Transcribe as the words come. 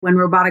when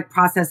robotic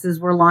processes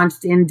were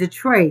launched in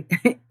Detroit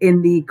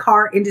in the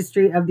car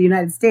industry of the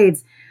United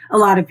States, a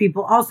lot of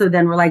people also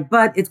then were like,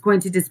 but it's going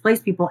to displace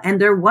people.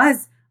 And there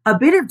was a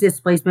bit of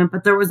displacement,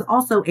 but there was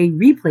also a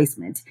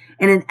replacement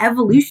and an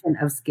evolution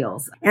of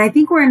skills. And I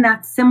think we're in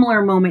that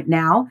similar moment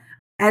now.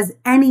 As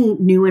any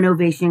new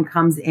innovation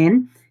comes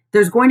in,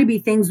 there's going to be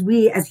things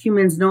we as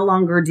humans no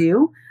longer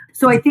do.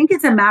 So I think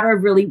it's a matter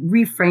of really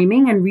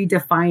reframing and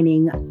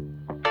redefining.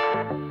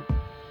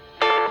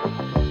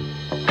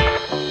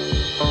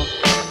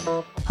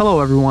 Hello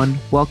everyone,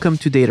 welcome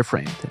to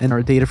DataFramed and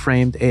our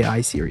DataFramed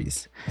AI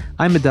series.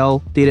 I'm Adele,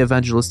 data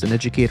evangelist and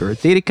educator at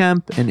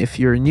DataCamp, and if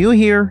you're new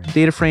here,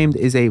 DataFramed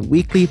is a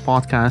weekly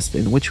podcast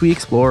in which we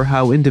explore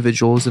how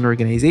individuals and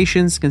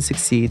organizations can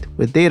succeed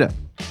with data.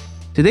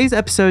 Today's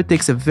episode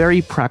takes a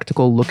very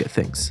practical look at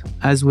things.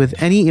 As with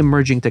any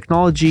emerging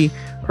technology,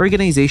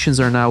 organizations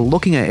are now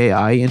looking at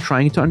AI and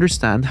trying to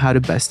understand how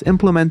to best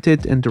implement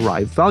it and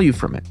derive value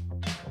from it.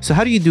 So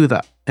how do you do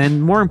that?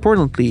 And more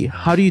importantly,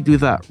 how do you do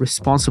that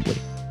responsibly?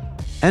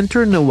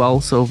 Enter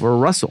Noelle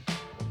Silver-Russell.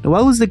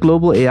 Noelle is the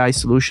Global AI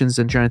Solutions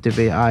and Generative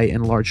AI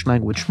and Large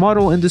Language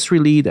Model Industry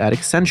Lead at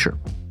Accenture.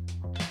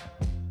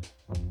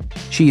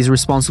 She is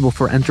responsible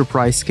for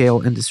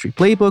enterprise-scale industry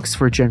playbooks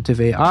for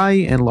generative AI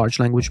and large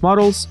language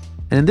models,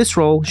 and in this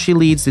role, she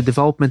leads the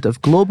development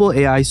of global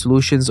AI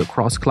solutions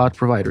across cloud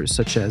providers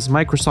such as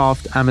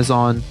Microsoft,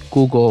 Amazon,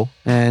 Google,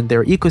 and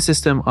their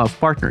ecosystem of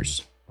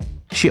partners.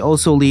 She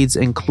also leads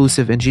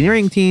inclusive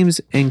engineering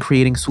teams in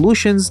creating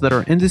solutions that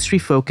are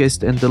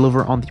industry-focused and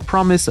deliver on the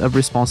promise of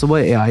responsible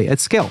AI at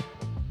scale.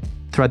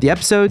 Throughout the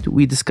episode,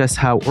 we discuss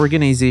how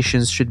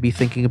organizations should be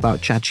thinking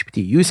about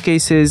ChatGPT use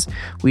cases.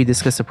 We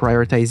discuss a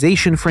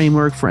prioritization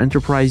framework for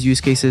enterprise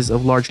use cases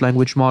of large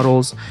language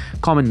models,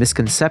 common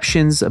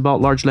misconceptions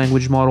about large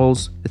language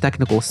models, the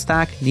technical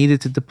stack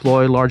needed to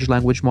deploy large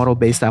language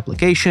model-based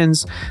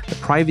applications, the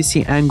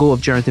privacy angle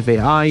of generative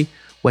AI,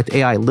 what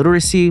AI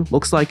literacy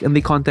looks like in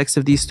the context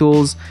of these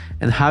tools,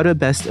 and how to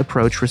best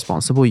approach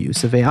responsible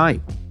use of AI.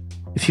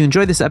 If you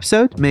enjoyed this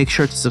episode, make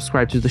sure to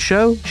subscribe to the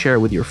show, share it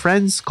with your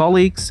friends,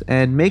 colleagues,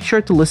 and make sure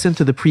to listen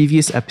to the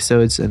previous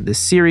episodes in this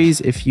series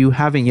if you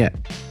haven't yet.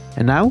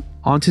 And now,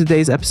 on to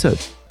today's episode.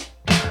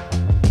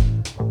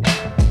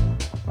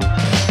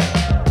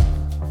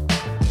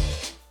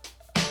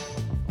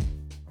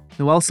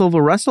 Noelle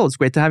Silver-Russell, it's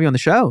great to have you on the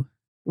show.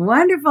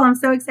 Wonderful. I'm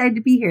so excited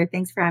to be here.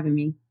 Thanks for having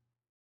me.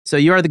 So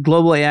you are the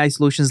Global AI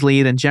Solutions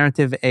Lead and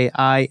Generative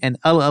AI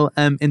and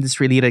LLM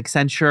Industry Lead at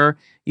Accenture.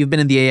 You've been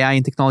in the AI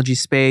and technology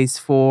space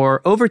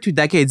for over 2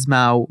 decades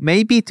now.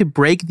 Maybe to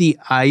break the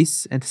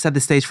ice and to set the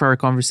stage for our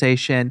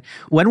conversation,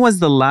 when was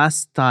the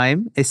last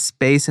time a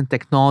space and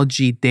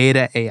technology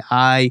data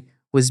AI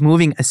was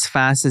moving as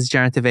fast as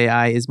generative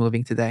AI is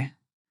moving today?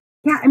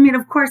 Yeah, I mean,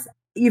 of course,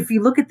 if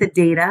you look at the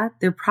data,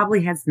 there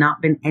probably has not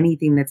been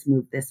anything that's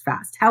moved this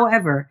fast.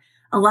 However,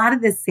 a lot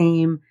of the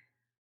same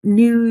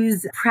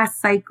news, press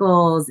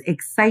cycles,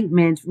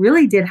 excitement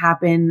really did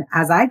happen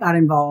as I got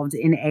involved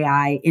in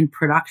AI in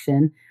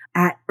production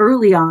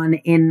early on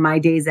in my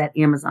days at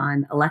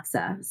Amazon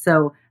Alexa.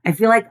 So I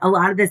feel like a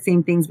lot of the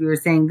same things we were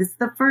saying, this is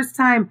the first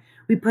time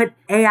we put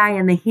AI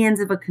in the hands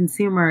of a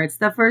consumer. It's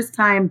the first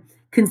time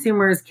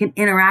consumers can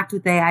interact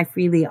with AI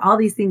freely. All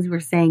these things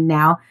we're saying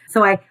now.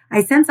 So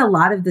I sense a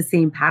lot of the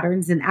same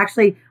patterns. And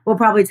actually, we'll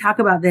probably talk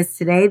about this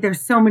today.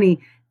 There's so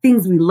many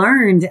things we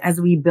learned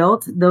as we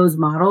built those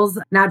models,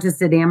 not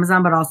just at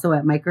Amazon, but also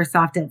at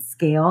Microsoft at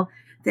scale,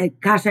 that,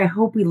 gosh, I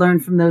hope we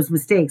learned from those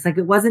mistakes. Like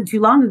it wasn't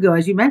too long ago,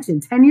 as you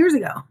mentioned, 10 years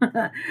ago.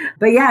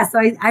 But yeah, so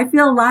I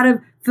feel a lot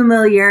of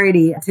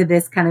familiarity to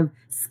this kind of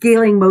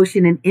scaling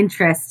motion and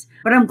interest,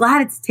 but I'm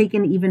glad it's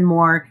taken even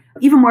more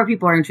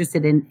people are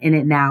interested in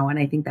it now. And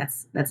I think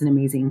that's an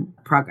amazing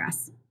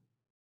progress.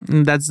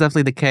 That's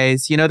definitely the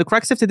case. You know, the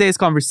crux of today's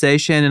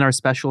conversation and our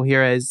special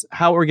here is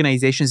how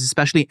organizations,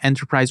 especially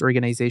enterprise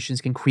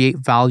organizations, can create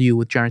value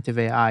with generative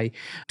AI.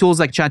 Tools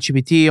like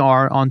ChatGPT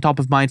are on top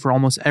of mind for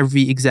almost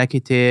every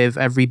executive,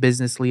 every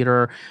business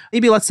leader.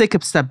 Maybe let's take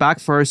a step back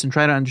first and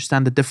try to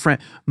understand the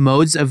different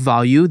modes of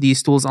value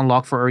these tools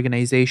unlock for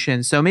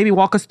organizations. So maybe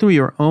walk us through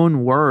your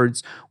own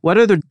words. What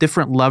are the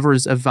different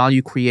levers of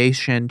value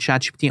creation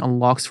ChatGPT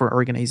unlocks for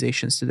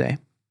organizations today?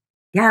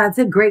 Yeah, that's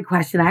a great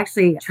question. I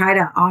actually try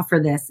to offer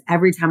this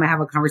every time I have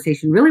a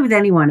conversation, really with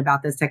anyone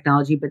about this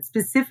technology, but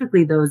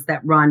specifically those that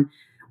run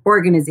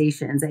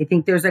organizations. I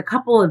think there's a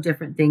couple of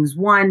different things.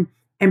 One,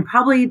 and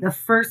probably the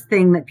first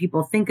thing that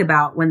people think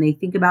about when they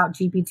think about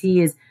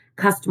GPT is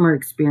customer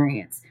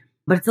experience.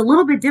 But it's a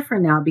little bit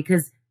different now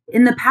because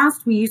in the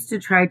past, we used to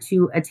try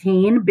to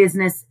attain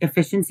business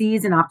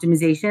efficiencies and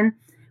optimization,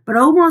 but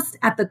almost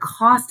at the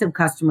cost of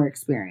customer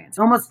experience,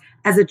 almost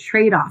as a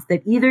trade-off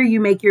that either you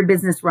make your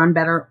business run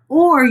better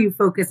or you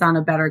focus on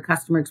a better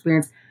customer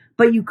experience,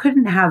 but you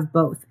couldn't have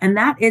both. And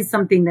that is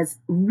something that's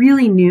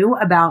really new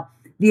about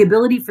the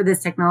ability for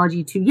this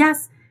technology to,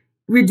 yes,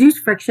 reduce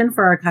friction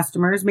for our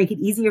customers, make it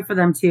easier for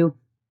them to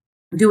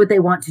do what they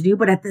want to do,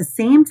 but at the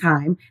same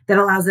time, that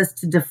allows us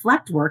to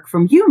deflect work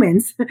from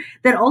humans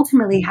that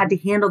ultimately had to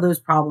handle those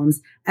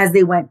problems as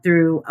they went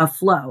through a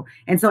flow.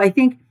 And so I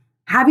think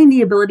having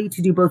the ability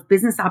to do both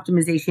business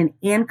optimization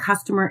and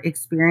customer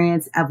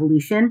experience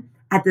evolution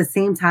at the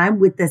same time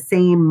with the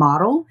same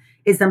model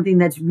is something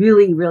that's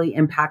really, really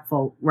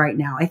impactful right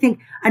now. I think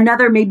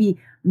another maybe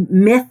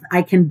myth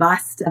I can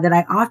bust that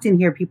I often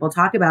hear people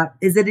talk about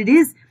is that it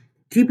is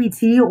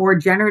GPT or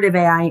generative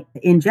AI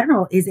in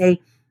general is a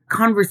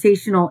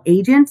conversational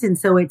agent. And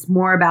so it's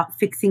more about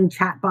fixing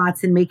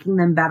chatbots and making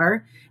them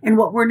better. And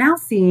what we're now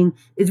seeing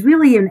is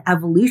really an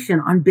evolution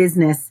on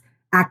business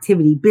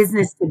activity,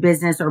 business to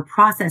business or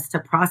process to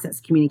process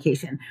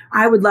communication.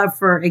 I would love,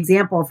 for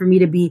example, for me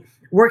to be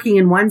working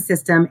in one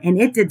system and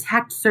it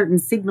detect certain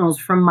signals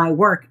from my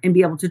work and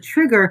be able to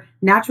trigger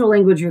natural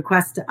language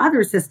requests to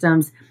other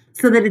systems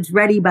so that it's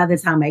ready by the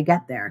time I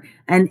get there.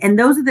 And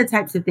those are the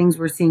types of things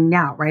we're seeing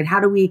now, right? How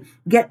do we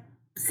get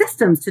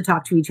systems to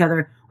talk to each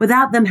other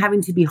without them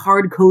having to be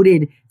hard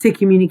coded to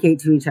communicate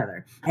to each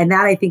other? And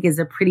that I think is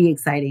a pretty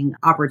exciting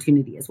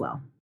opportunity as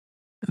well.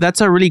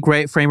 That's a really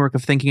great framework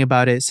of thinking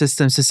about it,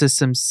 systems to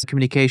systems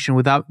communication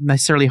without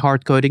necessarily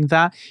hard coding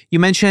that. You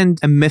mentioned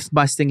a myth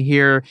busting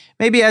here.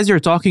 Maybe as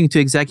you're talking to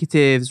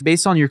executives,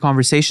 based on your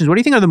conversations, what do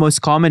you think are the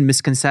most common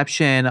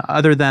misconception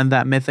other than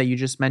that myth that you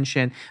just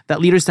mentioned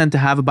that leaders tend to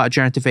have about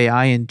generative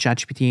AI and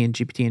ChatGPT and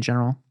GPT in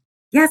general?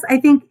 Yes, I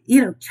think,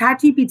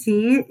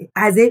 ChatGPT,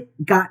 as it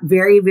got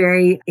very,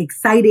 very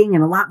exciting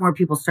and a lot more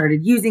people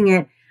started using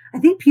it, I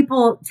think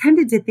people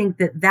tended to think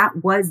that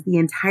that was the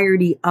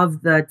entirety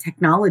of the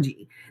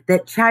technology,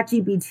 that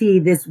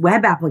ChatGPT, this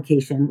web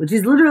application, which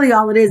is literally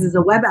all it is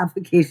a web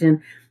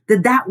application,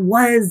 that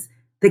was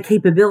the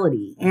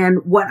capability.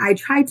 And what I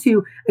try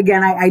to,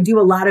 again, I do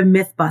a lot of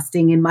myth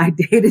busting in my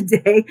day to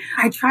day.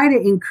 I try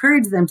to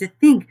encourage them to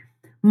think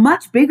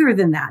much bigger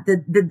than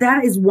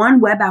that is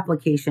one web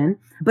application,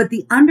 but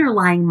the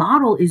underlying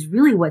model is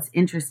really what's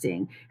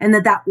interesting. And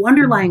that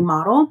underlying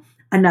model,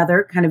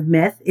 another kind of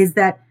myth, is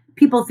that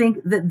people think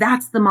that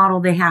that's the model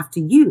they have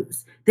to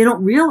use. They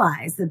don't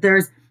realize that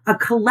there's a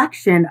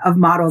collection of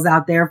models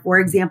out there. For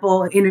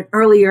example, in an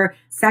earlier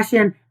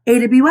session,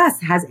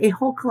 AWS has a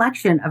whole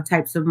collection of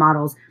types of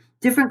models.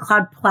 Different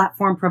cloud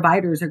platform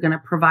providers are going to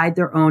provide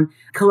their own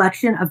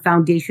collection of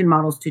foundation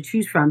models to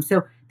choose from.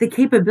 So the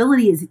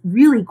capability is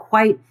really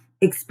quite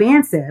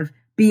expansive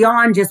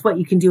beyond just what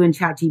you can do in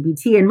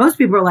ChatGPT. And most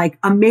people are like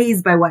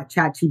amazed by what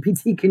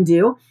ChatGPT can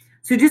do.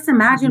 So just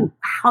imagine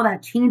how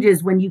that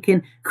changes when you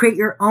can create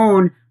your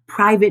own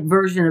private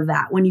version of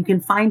that, when you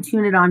can fine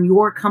tune it on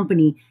your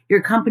company,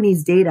 your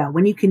company's data,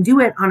 when you can do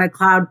it on a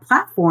cloud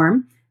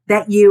platform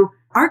that you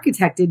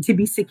architected to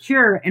be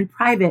secure and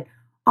private.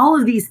 All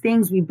of these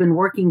things we've been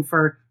working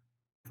for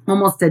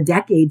almost a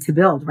decade to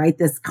build, right?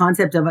 This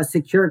concept of a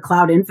secure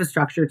cloud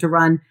infrastructure to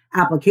run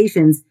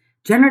applications.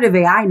 Generative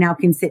AI now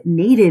can sit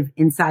native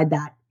inside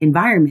that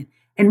environment.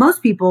 And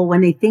most people,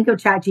 when they think of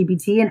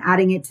ChatGPT and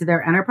adding it to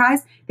their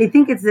enterprise, they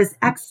think it's this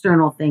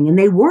external thing and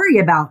they worry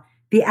about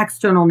the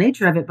external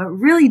nature of it, but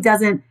really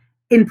doesn't,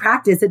 in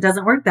practice, it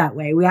doesn't work that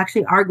way. We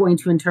actually are going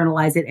to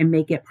internalize it and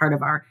make it part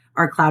of our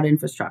cloud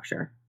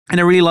infrastructure. And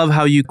I really love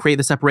how you create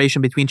the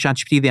separation between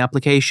ChatGPT, the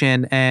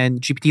application,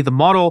 and GPT, the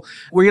model.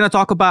 We're going to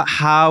talk about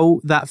how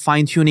that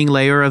fine-tuning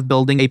layer of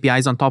building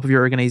APIs on top of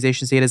your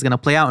organization's data is going to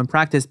play out in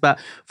practice. But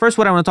first,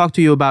 what I want to talk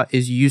to you about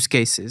is use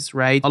cases,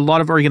 right? A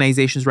lot of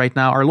organizations right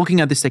now are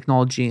looking at this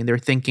technology and they're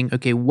thinking,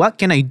 okay, what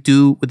can I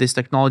do with this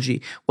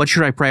technology? What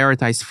should I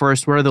prioritize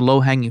first? Where are the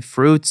low-hanging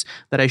fruits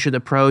that I should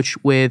approach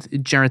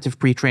with generative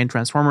pre-trained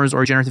transformers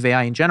or generative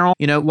AI in general?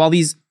 While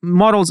these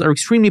models are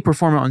extremely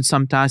performant on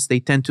some tasks, they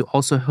tend to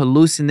also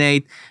hallucinate.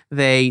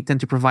 They tend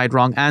to provide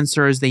wrong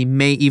answers. They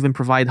may even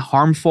provide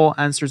harmful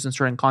answers in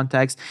certain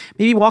contexts.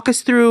 Maybe walk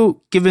us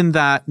through, given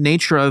that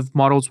nature of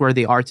models where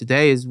they are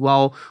today as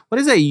well, what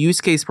is a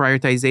use case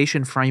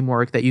prioritization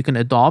framework that you can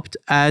adopt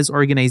as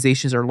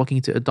organizations are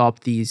looking to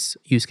adopt these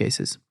use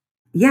cases?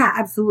 Yeah,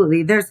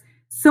 absolutely. There's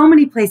so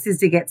many places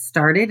to get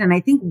started. And I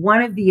think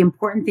one of the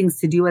important things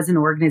to do as an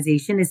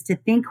organization is to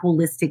think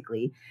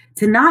holistically,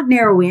 to not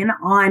narrow in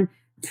on,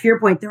 to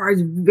your point, there are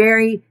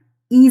very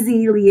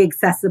easily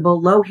accessible,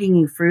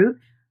 low-hanging fruit.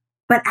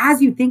 But as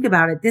you think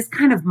about it, this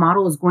kind of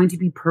model is going to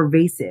be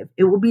pervasive.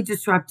 It will be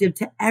disruptive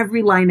to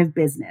every line of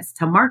business,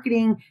 to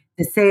marketing,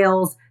 to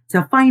sales,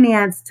 to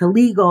finance, to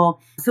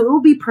legal. So it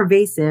will be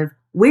pervasive.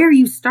 Where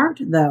you start,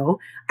 though,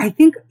 I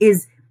think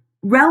is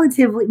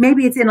relatively,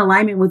 maybe it's in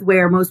alignment with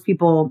where most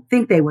people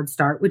think they would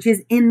start, which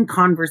is in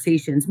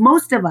conversations.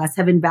 Most of us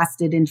have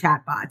invested in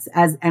chatbots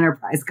as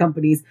enterprise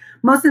companies.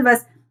 Most of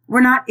us, we're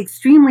not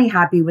extremely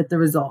happy with the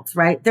results,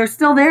 right? They're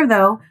still there,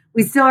 though.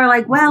 We still are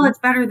like, well, it's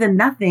better than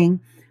nothing,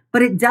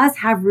 but it does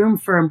have room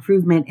for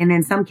improvement and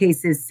in some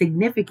cases,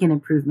 significant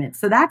improvement.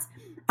 So that's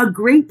a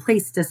great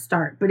place to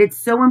start. But it's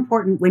so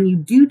important when you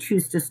do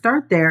choose to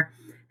start there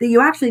that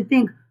you actually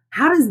think,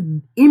 how does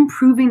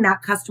improving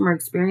that customer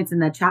experience in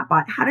that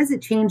chatbot, how does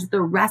it change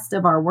the rest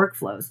of our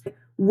workflows?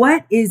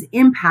 What is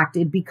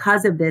impacted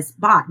because of this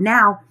bot?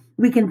 Now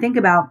we can think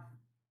about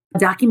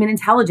document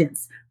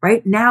intelligence,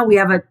 right? Now we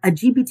have a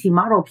GPT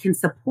model can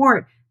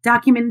support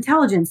document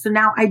intelligence. So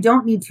now I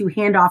don't need to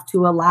hand off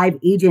to a live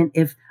agent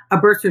if a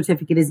birth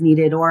certificate is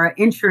needed or an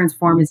insurance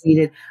form is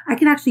needed. I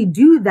can actually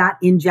do that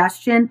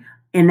ingestion,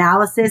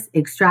 analysis,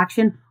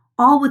 extraction,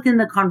 all within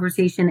the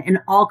conversation and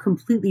all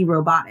completely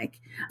robotic.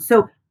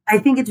 So I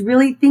think it's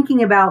really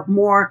thinking about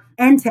more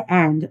end to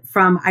end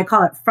from, I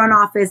call it front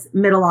office,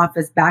 middle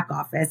office, back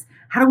office.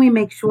 How do we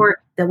make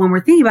sure that when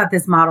we're thinking about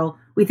this model,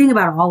 we think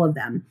about all of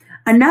them?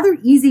 Another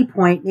easy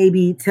point,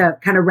 maybe to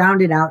kind of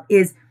round it out,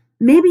 is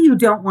maybe you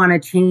don't want to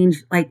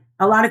change, like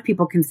a lot of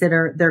people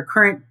consider their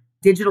current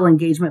digital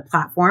engagement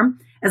platform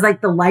as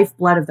like the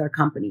lifeblood of their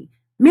company.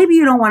 Maybe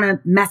you don't want to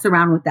mess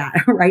around with that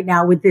right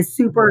now with this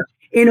super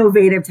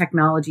innovative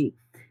technology.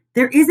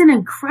 There is an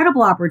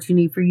incredible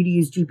opportunity for you to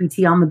use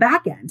GPT on the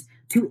back end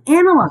to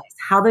analyze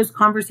how those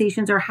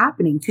conversations are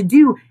happening, to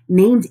do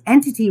named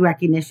entity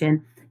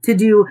recognition, to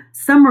do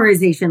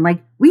summarization.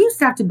 Like we used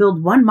to have to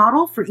build one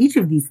model for each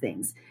of these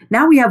things.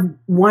 Now we have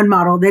one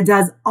model that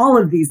does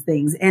all of these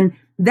things. And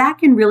that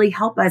can really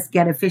help us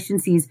get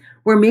efficiencies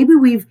where maybe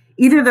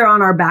either they're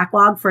on our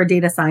backlog for a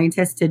data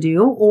scientist to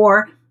do,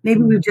 or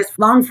maybe we've just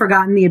long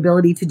forgotten the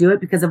ability to do it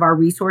because of our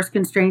resource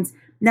constraints.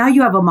 Now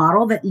you have a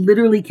model that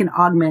literally can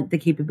augment the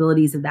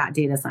capabilities of that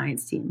data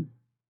science team.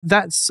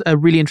 That's a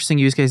really interesting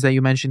use case that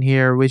you mentioned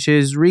here, which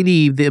is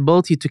really the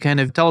ability to kind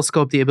of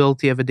telescope the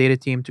ability of a data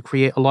team to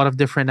create a lot of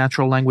different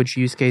natural language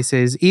use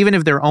cases, even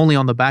if they're only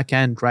on the back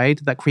end, right?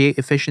 That create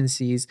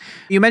efficiencies.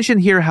 You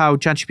mentioned here how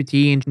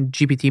ChatGPT and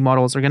GPT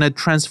models are going to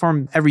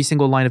transform every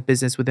single line of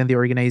business within the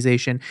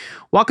organization.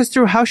 Walk us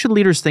through, how should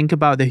leaders think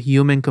about the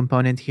human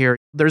component here?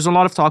 There's a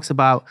lot of talks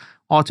about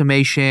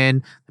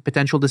automation, the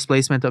potential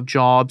displacement of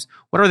jobs.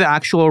 What are the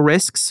actual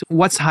risks?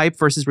 What's hype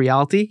versus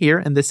reality here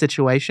in this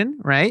situation,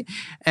 right?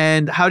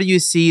 And how do you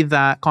see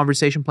that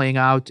conversation playing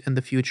out in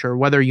the future,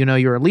 whether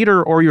you're a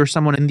leader or you're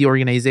someone in the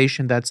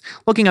organization that's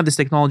looking at this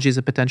technology as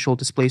a potential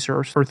displacer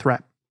or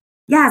threat?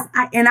 Yes,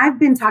 and I've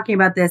been talking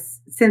about this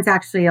since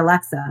actually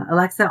Alexa.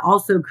 Alexa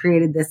also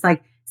created this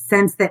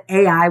sense that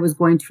AI was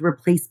going to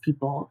replace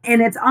people. And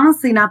it's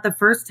honestly not the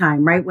first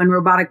time, right? When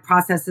robotic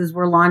processes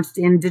were launched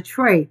in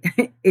Detroit,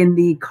 in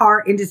the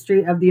car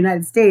industry of the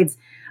United States,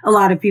 a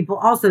lot of people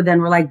also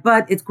then were like,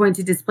 but it's going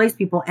to displace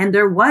people. And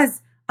there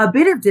was a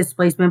bit of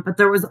displacement, but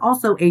there was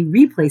also a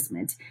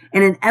replacement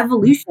and an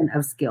evolution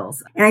of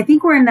skills. And I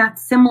think we're in that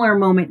similar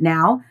moment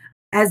now.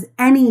 As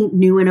any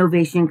new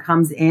innovation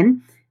comes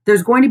in,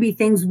 there's going to be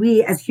things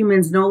we as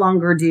humans no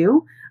longer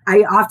do.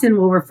 I often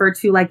will refer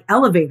to like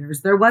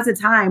elevators. There was a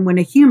time when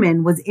a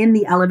human was in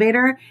the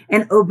elevator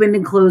and opened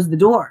and closed the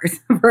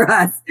doors for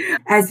us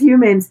as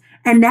humans.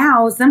 And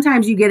now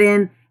sometimes you get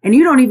in and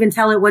you don't even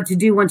tell it what to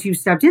do once you've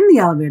stepped in the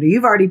elevator.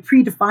 You've already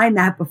predefined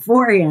that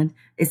beforehand,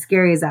 as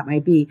scary as that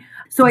might be.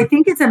 So I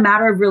think it's a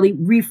matter of really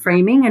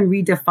reframing and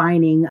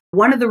redefining.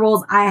 One of the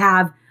roles I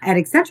have at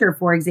Accenture,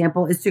 for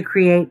example, is to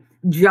create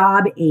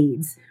job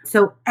aids.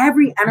 So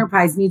every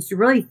enterprise needs to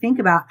really think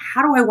about,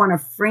 how do I want to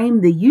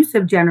frame the use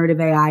of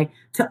generative AI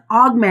to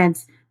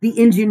augment the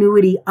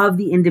ingenuity of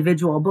the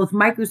individual? Both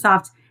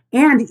Microsoft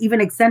and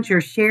even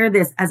Accenture share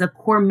this as a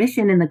core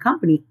mission in the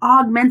company,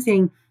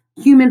 augmenting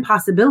human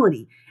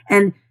possibility.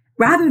 And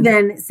rather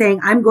than saying,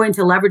 I'm going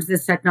to leverage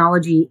this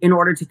technology in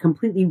order to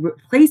completely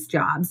replace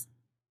jobs,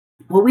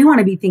 what we want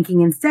to be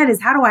thinking instead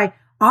is, how do I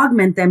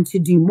augment them to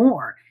do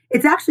more?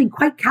 It's actually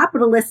quite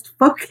capitalist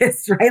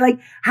focused, right? Like,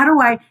 how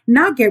do I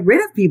not get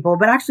rid of people,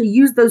 but actually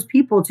use those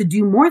people to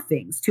do more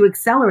things, to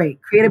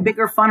accelerate, create a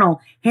bigger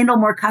funnel, handle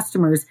more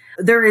customers?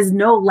 There is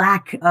no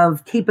lack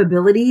of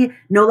capability,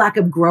 no lack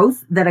of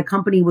growth that a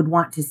company would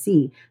want to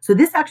see. So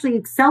this actually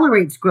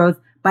accelerates growth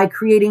by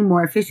creating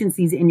more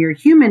efficiencies in your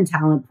human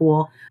talent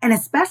pool. And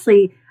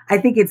especially, I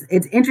think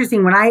it's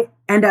interesting when I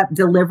end up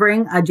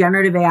delivering a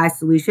generative AI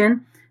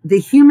solution, the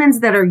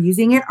humans that are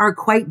using it are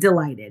quite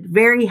delighted,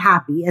 very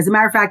happy. As a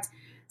matter of fact,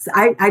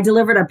 I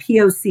delivered a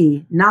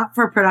POC, not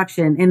for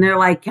production. And they're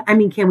like,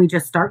 can we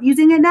just start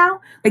using it now?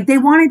 Like, they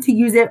wanted to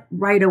use it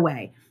right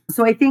away.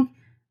 So I think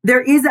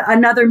there is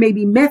another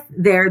maybe myth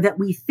there that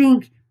we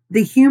think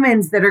the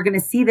humans that are going to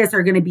see this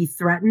are going to be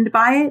threatened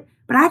by it.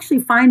 But I actually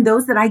find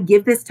those that I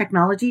give this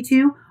technology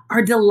to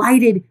are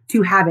delighted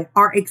to have it,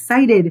 are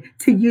excited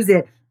to use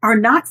it, are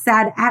not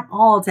sad at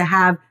all to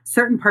have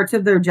certain parts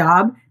of their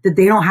job that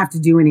they don't have to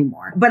do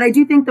anymore. But I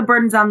do think the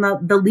burden's on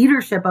the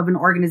leadership of an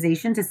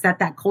organization to set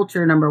that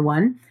culture, number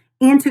one,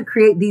 and to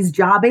create these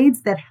job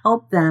aids that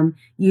help them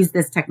use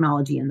this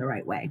technology in the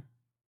right way.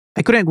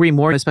 I couldn't agree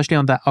more, especially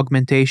on that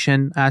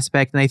augmentation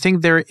aspect. And I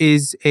think there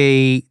is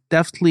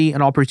definitely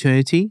an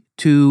opportunity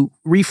to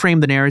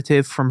reframe the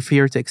narrative from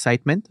fear to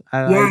excitement.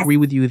 I Yes. agree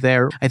with you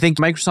there. I think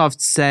Microsoft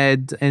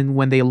said, and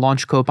when they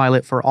launched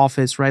Copilot for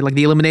Office, right, like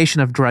the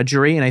elimination of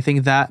drudgery. And I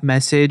think that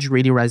message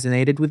really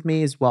resonated with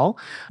me as well.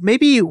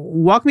 Maybe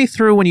walk me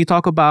through when you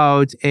talk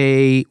about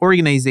a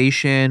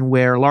organization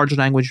where large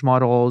language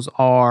models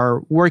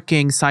are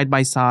working side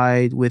by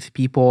side with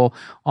people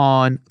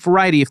on a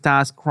variety of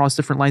tasks across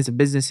different lines of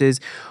businesses.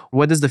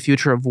 What does the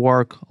future of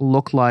work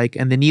look like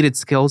and the needed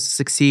skills to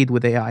succeed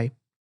with AI?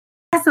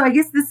 Yeah, so I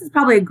guess this is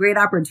probably a great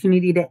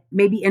opportunity to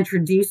maybe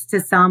introduce to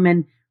some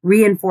and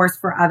reinforce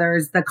for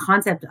others the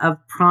concept of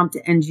prompt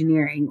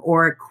engineering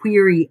or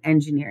query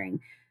engineering.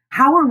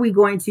 How are we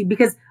going to,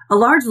 because a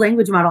large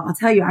language model, I'll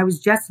tell you, I was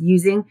just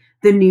using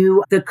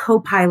the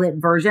Copilot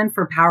version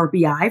for Power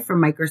BI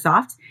from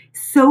Microsoft.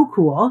 So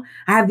cool.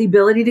 I have the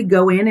ability to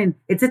go in and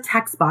it's a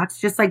text box,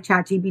 just like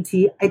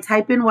ChatGPT. I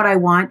type in what I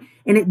want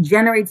and it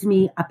generates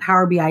me a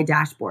Power BI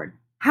dashboard.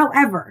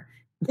 However,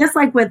 just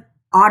like with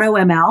Auto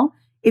ML,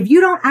 if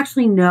you don't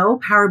actually know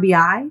Power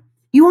BI,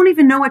 you won't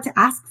even know what to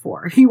ask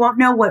for. You won't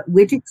know what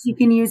widgets you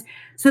can use.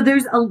 So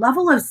there's a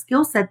level of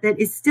skill set that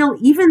is still,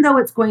 even though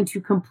it's going to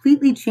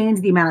completely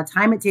change the amount of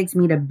time it takes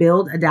me to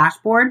build a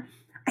dashboard,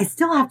 I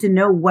still have to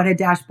know what a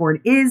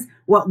dashboard is,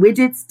 what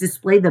widgets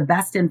display the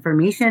best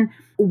information,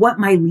 what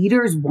my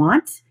leaders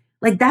want.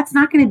 Like that's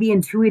not going to be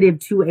intuitive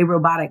to a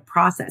robotic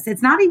process.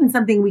 It's not even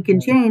something we can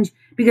change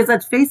because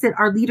let's face it,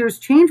 our leaders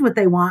change what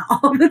they want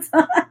all the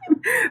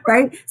time,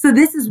 right? So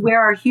this is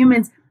where our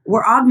humans,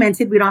 we're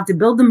augmented. We don't have to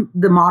build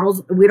the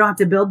models. We don't have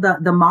to build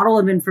the model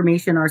of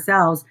information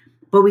ourselves,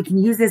 but we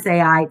can use this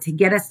AI to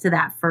get us to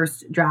that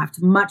first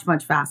draft much,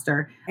 much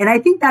faster. And I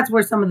think that's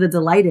where some of the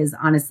delight is,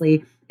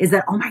 honestly, is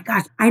that, oh my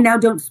gosh, I now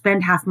don't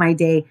spend half my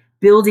day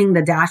building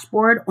the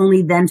dashboard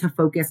only then to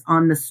focus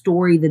on the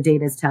story the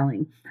data is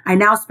telling. I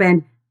now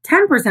spend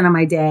 10% of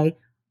my day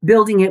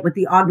building it with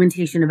the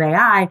augmentation of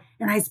AI,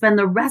 and I spend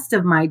the rest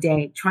of my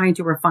day trying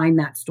to refine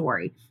that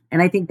story.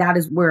 And I think that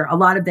is where a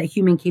lot of that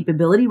human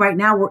capability right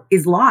now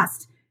is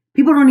lost.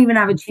 People don't even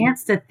have a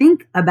chance to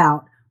think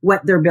about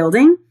what they're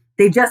building.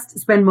 They just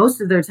spend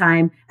most of their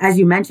time, as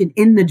you mentioned,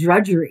 in the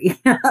drudgery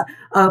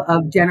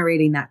of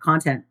generating that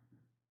content.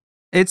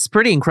 It's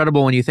pretty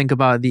incredible when you think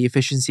about the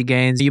efficiency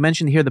gains. You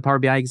mentioned here the Power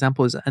BI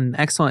example is an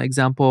excellent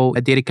example.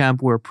 At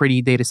DataCamp, we're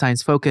pretty data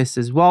science focused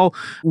as well.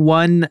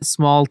 One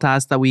small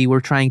task that we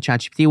were trying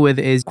ChatGPT with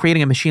is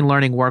creating a machine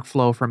learning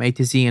workflow from A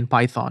to Z in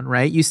Python,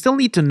 right? You still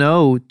need to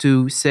know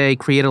to, say,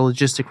 create a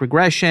logistic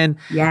regression,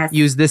 Yes.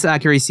 use this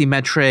accuracy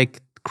metric,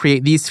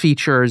 create these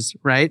features,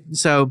 right?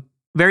 So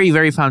very,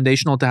 very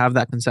foundational to have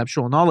that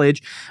conceptual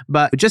knowledge.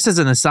 But just as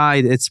an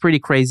aside, it's pretty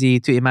crazy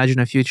to imagine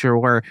a future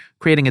where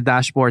creating a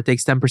dashboard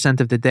takes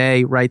 10% of the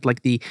day, right?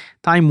 Like the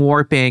time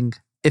warping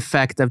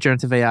effect of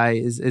generative AI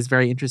is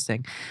very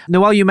interesting.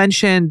 Noel, you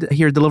mentioned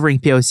here delivering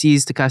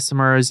POCs to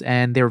customers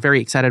and they're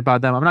very excited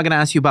about them. I'm not going to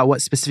ask you about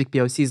what specific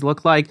POCs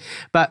look like,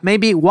 but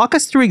maybe walk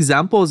us through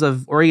examples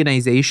of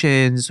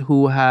organizations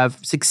who have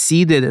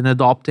succeeded in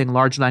adopting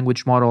large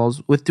language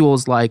models with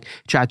tools like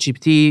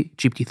ChatGPT,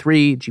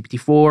 GPT-3,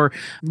 GPT-4.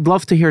 I'd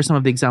love to hear some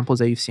of the examples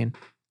that you've seen.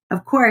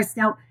 Of course.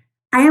 Now,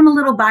 I am a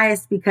little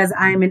biased because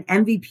I'm an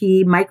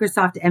MVP,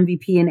 Microsoft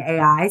MVP in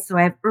AI. So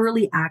I have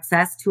early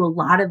access to a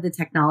lot of the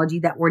technology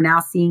that we're now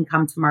seeing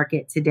come to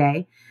market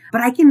today.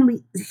 But I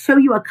can show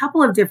you a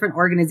couple of different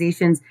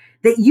organizations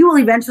that you will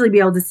eventually be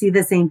able to see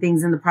the same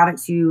things in the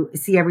products you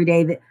see every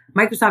day. That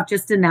Microsoft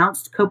just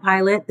announced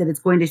Copilot, that it's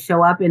going to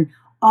show up in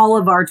all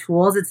of our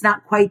tools. It's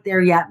not quite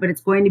there yet, but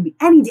it's going to be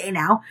any day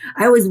now.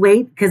 I always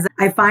wait because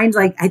I find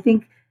I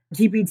think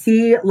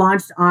GPT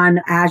launched on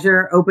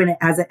Azure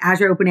as an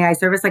Azure OpenAI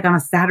service, like on a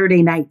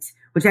Saturday night,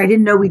 which I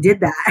didn't know we did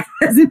that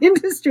as an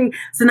industry.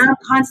 So now I'm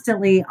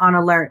constantly on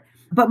alert.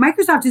 But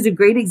Microsoft is a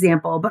great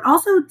example, but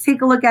also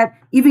take a look at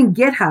even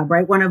GitHub,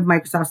 right? One of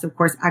Microsoft's, of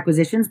course,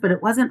 acquisitions, but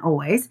it wasn't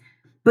always.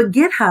 But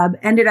GitHub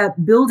ended up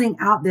building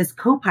out this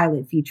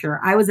Copilot feature.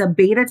 I was a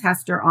beta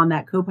tester on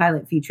that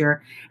Copilot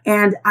feature.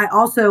 And I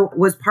also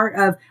was part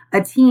of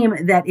a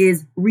team that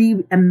is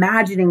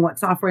reimagining what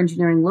software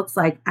engineering looks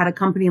like at a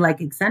company like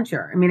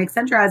Accenture. I mean,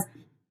 Accenture has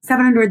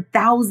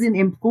 700,000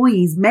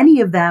 employees.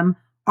 Many of them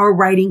are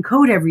writing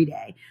code every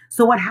day.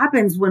 So what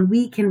happens when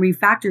we can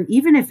refactor,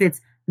 even if it's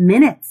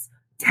minutes,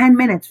 10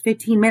 minutes,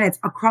 15 minutes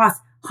across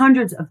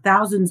hundreds of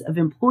thousands of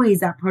employees,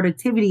 that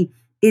productivity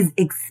is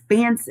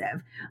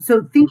expansive.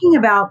 So thinking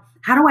about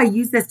how do I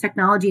use this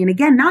technology? And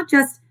again, not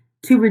just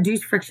to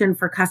reduce friction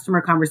for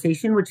customer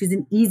conversation, which is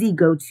an easy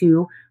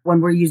go-to when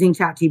we're using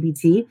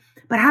ChatGPT,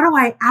 but how do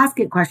I ask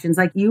it questions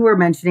like you were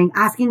mentioning,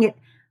 asking it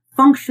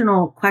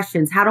functional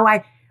questions? How do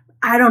I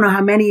don't know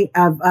how many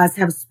of us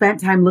have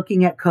spent time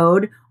looking at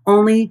code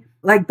only.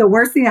 Like the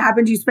worst thing that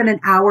happens, you spend an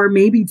hour,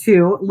 maybe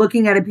two,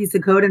 looking at a piece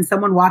of code and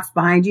someone walks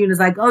behind you and is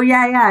like, oh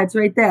yeah, it's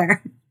right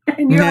there.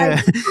 And you're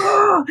like,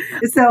 oh.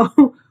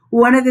 So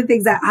one of the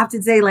things I have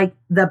to say, like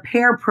the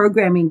pair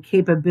programming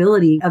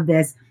capability of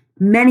this,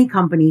 many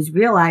companies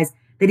realize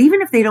that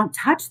even if they don't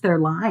touch their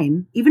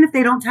line, even if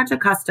they don't touch a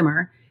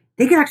customer,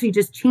 they can actually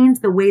just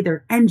change the way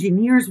their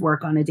engineers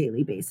work on a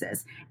daily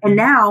basis. And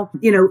now,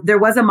 there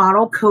was a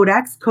model,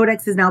 Codex.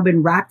 Codex has now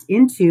been wrapped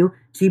into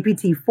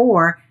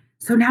GPT-4.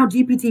 So now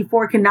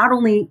GPT-4 can not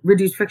only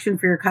reduce friction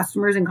for your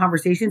customers and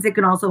conversations, it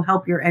can also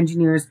help your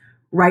engineers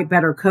write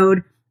better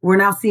code. We're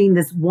now seeing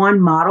this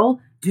one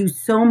model do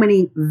so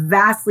many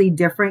vastly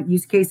different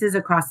use cases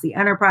across the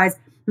enterprise.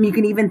 I mean, you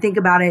can even think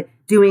about it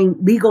doing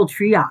legal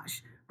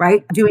triage,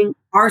 right? Doing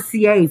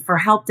RCA for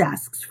help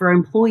desks for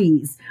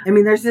employees. I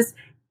mean, there's just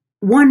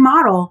one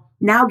model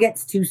now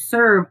gets to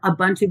serve a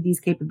bunch of these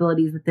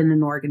capabilities within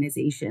an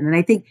organization. And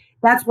I think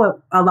that's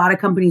what a lot of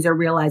companies are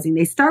realizing.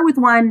 They start with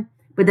one,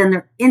 but then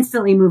they're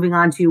instantly moving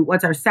on to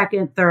what's our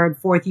second, third,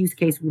 fourth use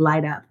case we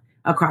light up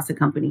across a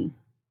company.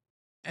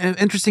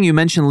 Interesting you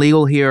mentioned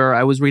legal here.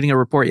 I was reading a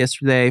report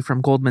yesterday from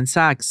Goldman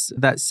Sachs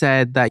that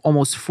said that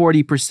almost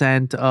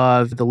 40%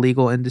 of the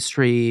legal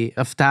industry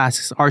of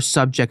tasks are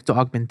subject to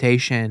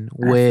augmentation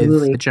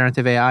with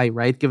generative AI,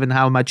 right? Given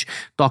how much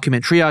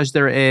document triage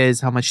there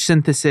is, how much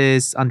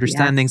synthesis,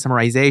 understanding,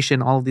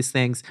 summarization, all of these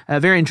things.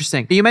 Very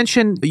interesting. You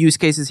mentioned use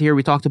cases here.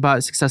 We talked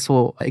about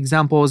successful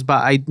examples,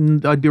 but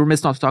I'd be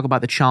remiss not to talk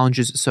about the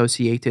challenges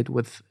associated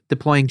with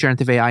deploying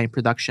generative AI in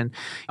production.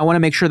 I want to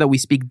make sure that we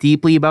speak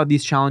deeply about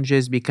these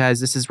challenges because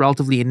this is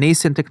relatively a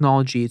nascent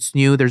technology. It's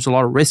new. There's a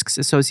lot of risks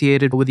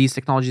associated with these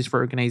technologies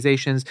for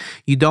organizations.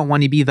 You don't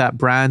want to be that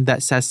brand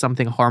that says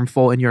something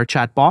harmful in your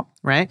chatbot,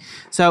 right?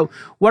 So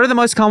what are the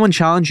most common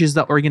challenges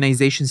that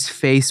organizations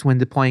face when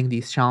deploying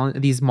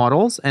these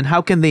models, and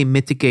how can they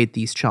mitigate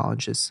these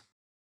challenges?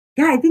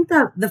 Yeah, I think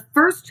the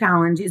first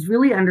challenge is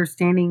really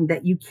understanding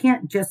that you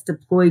can't just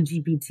deploy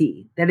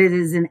GPT, that it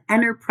is an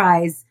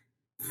enterprise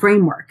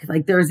framework.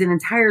 Like there's an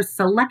entire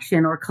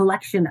selection or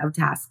collection of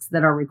tasks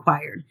that are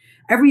required.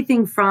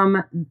 Everything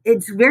from,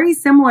 it's very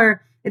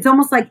similar. It's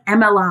almost like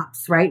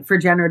MLOps, right? For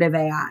generative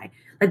AI.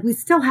 Like we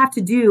still have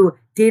to do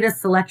data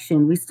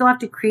selection. We still have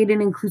to create an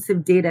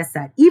inclusive data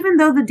set. Even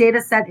though the data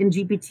set in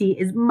GPT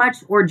is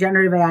or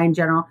generative AI in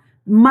general,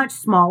 much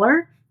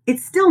smaller,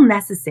 it's still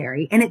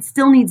necessary and it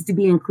still needs to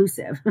be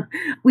inclusive.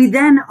 We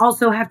then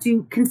also have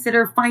to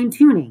consider fine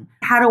tuning.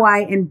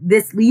 And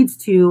this leads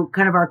to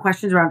kind of our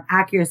questions around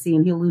accuracy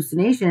and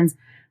hallucinations.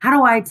 How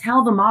do I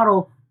tell the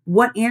model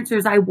what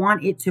answers I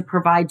want it to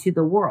provide to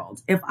the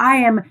world? If I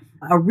am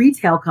a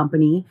retail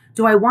company,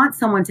 do I want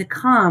someone to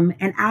come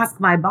and ask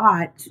my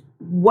bot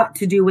what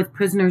to do with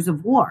prisoners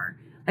of war?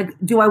 Like,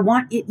 do I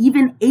want it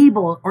even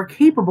able or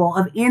capable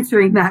of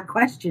answering that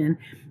question?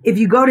 If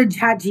you go to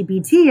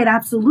ChatGPT, it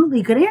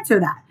absolutely could answer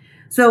that.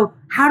 So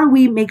how do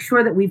we make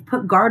sure that we've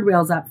put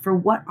guardrails up for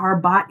what our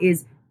bot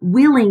is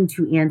willing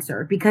to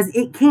answer? Because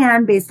it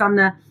can, based on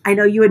I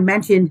know you had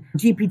mentioned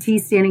GPT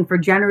standing for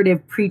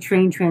Generative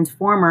Pre-trained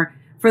Transformer.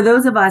 For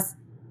those of us,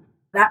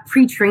 that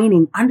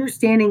pre-training,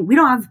 understanding, we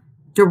don't have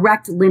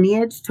direct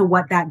lineage to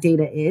what that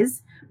data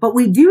is, but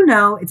we do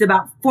know it's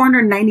about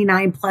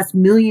 499 plus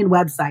million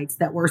websites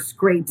that were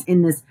scraped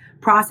in this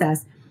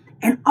process.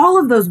 And all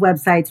of those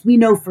websites, we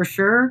know for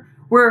sure,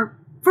 were,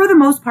 for the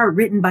most part,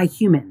 written by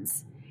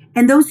humans.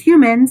 And those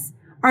humans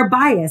are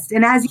biased.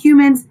 And as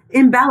humans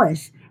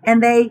embellish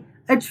and they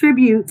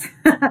attribute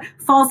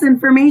false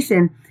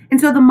information. And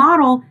so the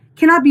model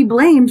cannot be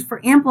blamed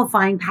for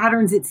amplifying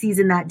patterns it sees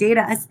in that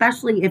data,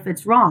 especially if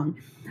it's wrong.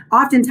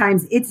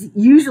 Oftentimes, it's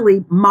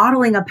usually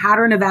modeling a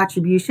pattern of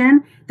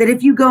attribution that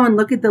if you go and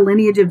look at the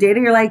lineage of data,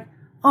 you're like,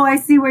 oh, I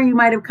see where you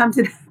might have come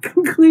to that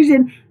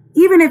conclusion,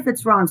 even if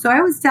it's wrong. So I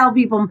always tell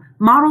people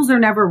models are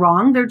never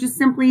wrong. They're just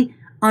simply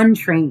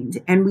untrained.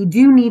 And we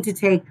do need to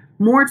take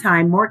more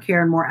time, more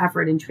care, and more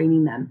effort in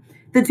training them.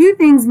 The two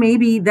things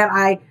maybe that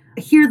I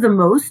hear the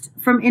most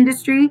from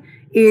industry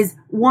is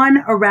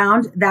one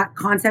around that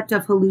concept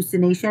of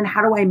hallucination.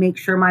 How do I make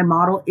sure my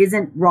model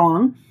isn't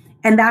wrong?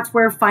 And that's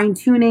where fine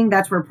tuning,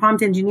 that's where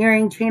prompt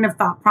engineering, chain of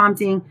thought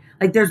prompting,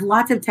 like there's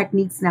lots of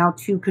techniques now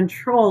to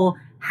control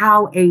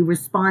how a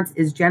response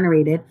is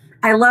generated.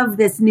 I love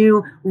this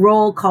new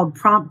role called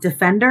prompt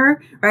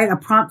defender, right? A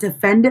prompt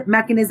defend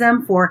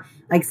mechanism for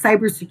like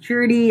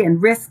cybersecurity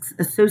and risks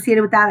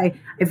associated with that.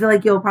 I feel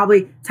like you'll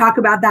probably talk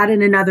about that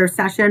in another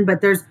session, but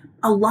there's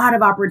a lot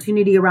of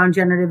opportunity around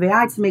generative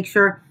AI to make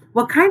sure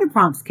what kind of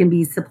prompts can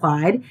be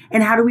supplied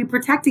and how do we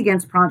protect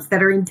against prompts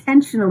that are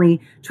intentionally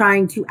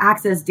trying to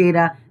access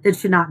data that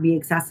should not be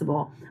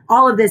accessible.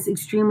 All of this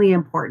extremely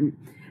important.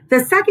 The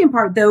second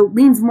part, though,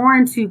 leans more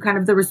into kind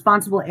of the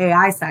responsible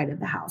AI side of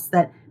the house,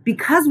 that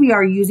because we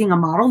are using a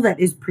model that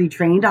is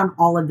pre-trained on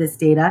all of this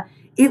data,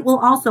 it will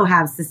also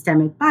have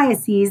systemic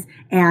biases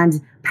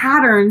and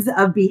patterns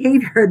of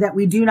behavior that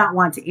we do not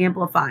want to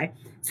amplify.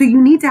 So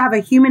you need to have a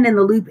human in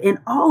the loop in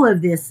all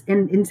of this,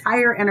 in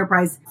entire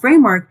enterprise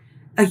framework,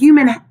 a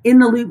human in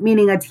the loop,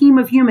 meaning a team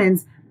of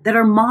humans that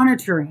are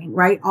monitoring,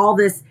 right? All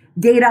this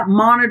data,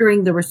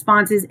 monitoring the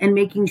responses and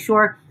making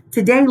sure.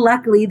 Today,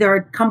 luckily, there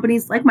are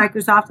companies like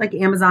Microsoft, like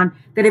Amazon,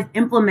 that have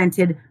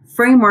implemented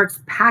frameworks,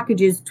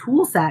 packages,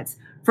 tool sets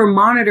for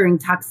monitoring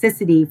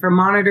toxicity, for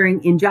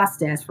monitoring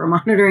injustice, for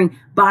monitoring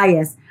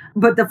bias.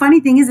 But the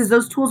funny thing is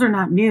those tools are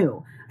not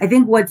new. I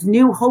think what's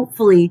new,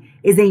 hopefully,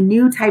 is a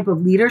new type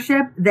of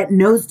leadership that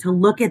knows to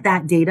look at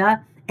that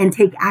data and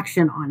take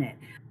action on it.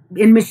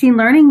 In machine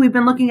learning, we've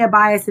been looking at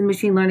bias in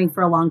machine learning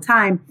for a long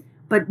time,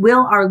 but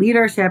will our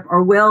leadership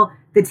or will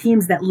the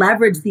teams that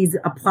leverage these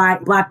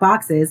black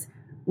boxes,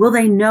 will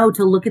they know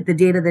to look at the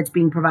data that's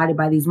being provided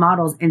by these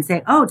models and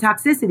say, oh,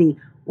 toxicity,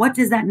 what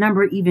does that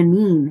number even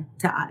mean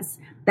to us?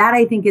 That,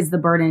 I think, is the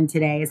burden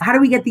today, is how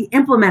do we get the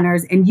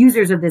implementers and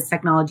users of this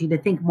technology to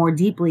think more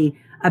deeply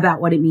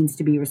about what it means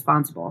to be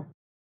responsible?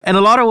 In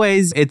a lot of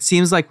ways, it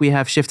seems like we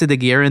have shifted the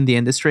gear in the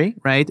industry,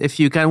 right? If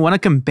you kind of want to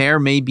compare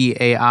maybe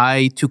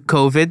AI to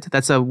COVID,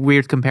 that's a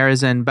weird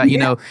comparison. But,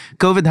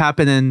 COVID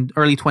happened in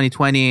early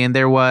 2020 and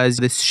there was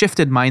this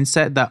shifted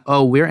mindset that,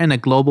 oh, we're in a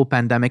global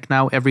pandemic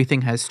now.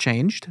 Everything has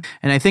changed.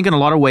 And I think in a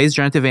lot of ways,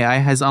 generative AI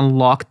has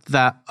unlocked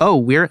that, oh,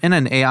 we're in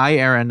an AI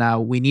era now.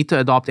 We need to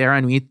adopt era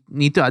and we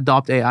need to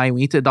adopt AI.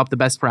 We need to adopt the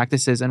best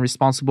practices and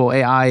responsible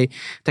AI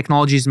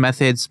technologies,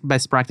 methods,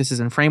 best practices,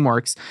 and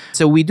frameworks.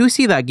 So we do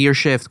see that gear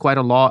shift quite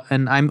a lot.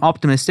 And I'm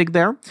optimistic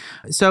there.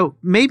 So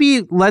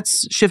maybe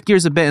let's shift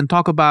gears a bit and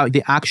talk about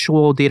the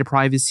actual data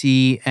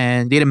privacy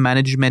and data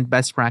management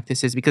best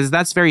practices, because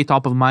that's very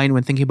top of mind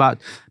when thinking about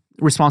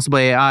responsible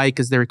AI,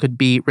 because there could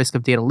be risk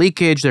of data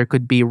leakage. There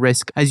could be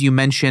risk, as you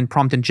mentioned,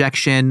 prompt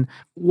injection.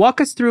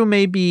 Walk us through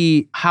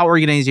maybe how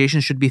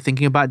organizations should be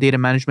thinking about data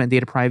management,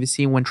 data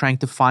privacy when trying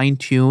to fine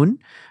tune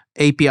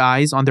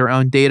APIs on their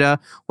own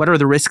data. What are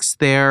the risks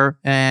there?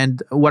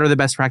 And what are the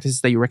best practices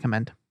that you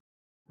recommend?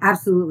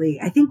 Absolutely.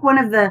 I think one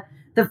of the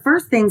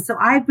first things, so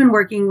I've been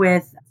working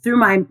through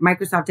my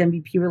Microsoft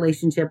MVP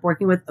relationship,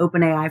 working with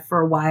OpenAI for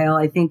a while.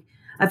 I think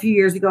a few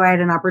years ago, I had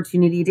an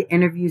opportunity to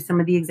interview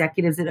some of the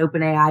executives at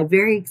OpenAI.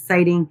 Very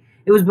exciting.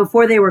 It was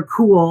before they were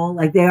cool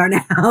like they are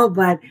now,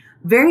 but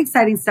very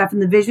exciting stuff.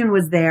 And the vision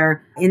was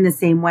there in the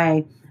same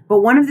way. But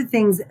one of the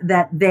things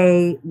that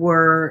they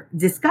were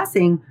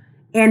discussing,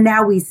 and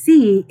now we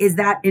see, is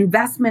that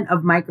investment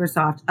of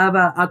Microsoft, of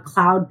a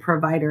cloud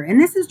provider. And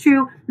this is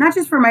true, not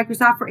just for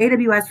Microsoft, for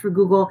AWS, for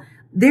Google.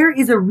 There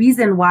is a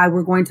reason why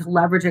we're going to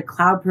leverage a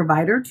cloud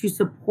provider to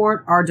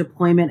support our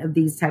deployment of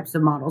these types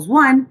of models.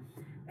 One,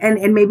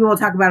 and maybe we'll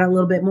talk about it a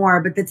little bit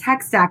more, but the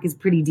tech stack is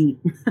pretty deep,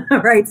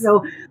 right?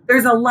 So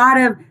there's a lot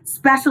of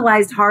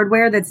specialized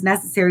hardware that's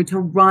necessary to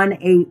run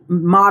a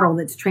model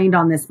that's trained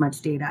on this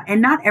much data.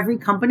 And not every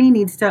company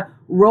needs to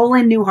roll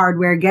in new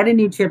hardware, get a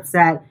new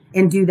chipset,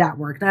 and do that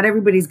work. Not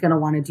everybody's going to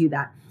want to do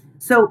that.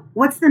 So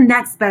what's the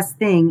next best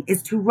thing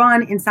is to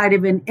run inside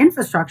of an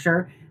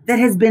infrastructure that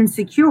has been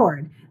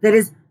secured, that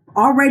is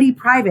already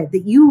private,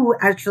 that you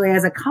actually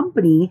as a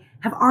company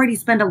have already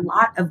spent a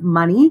lot of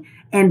money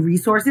and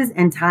resources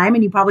and time,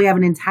 and you probably have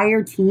an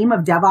entire team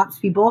of DevOps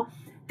people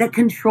that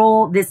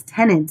control this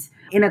tenant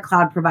in a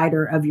cloud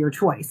provider of your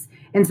choice.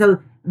 And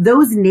so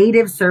those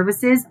native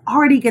services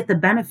already get the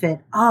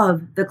benefit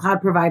of the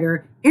cloud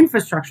provider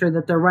infrastructure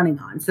that they're running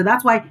on. So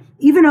that's why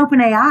even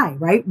OpenAI,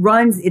 right,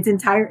 runs its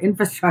entire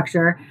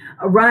infrastructure,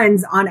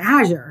 runs on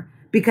Azure,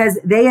 because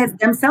they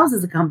themselves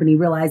as a company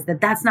realize that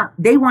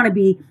they want to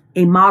be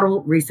a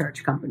model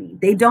research company.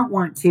 They don't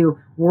want to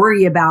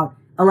worry about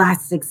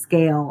Elastic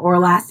Scale or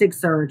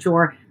Elasticsearch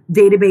or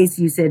database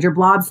usage or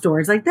blob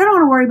storage. Like they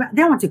don't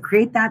want to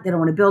create that. They don't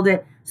want to build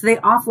it. So they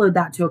offload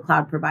that to a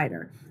cloud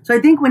provider. So I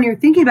think when you're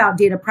thinking about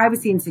data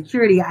privacy and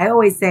security, I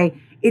always say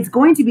it's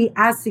going to be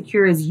as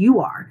secure as you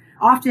are.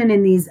 Often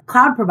in these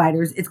cloud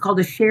providers, it's called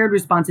a shared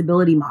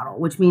responsibility model,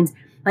 which means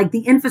like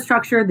the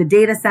infrastructure, the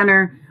data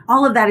center,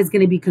 all of that is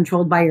going to be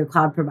controlled by your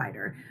cloud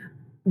provider.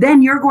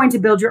 Then you're going to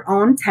build your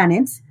own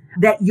tenant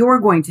that you're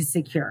going to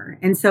secure.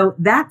 And so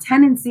that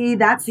tenancy,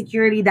 that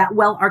security, that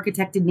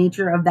well-architected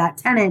nature of that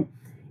tenant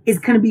is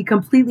going to be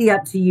completely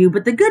up to you.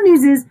 But the good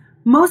news is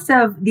most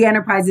of the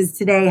enterprises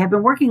today have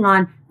been working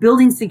on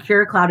building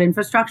secure cloud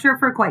infrastructure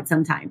for quite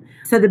some time.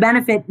 So the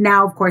benefit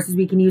now, of course, is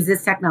we can use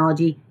this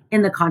technology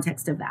in the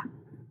context of that.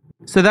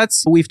 So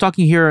we've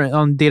talking here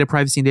on data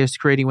privacy and data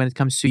security when it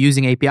comes to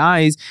using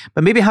APIs,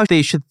 but maybe how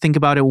they should think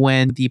about it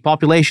when the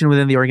population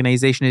within the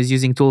organization is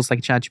using tools like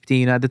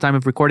ChatGPT. At the time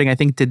of recording, I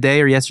think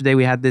today or yesterday,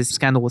 we had this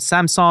scandal with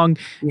Samsung.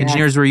 Yes.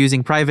 Engineers were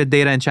using private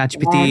data in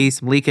ChatGPT. Yes.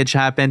 Some leakage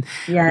happened.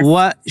 Yes.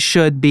 What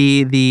should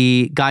be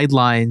the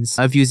guidelines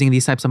of using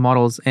these types of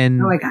models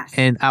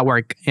at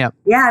work?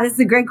 Yeah, this is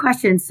a great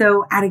question.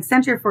 So at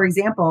Accenture, for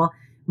example,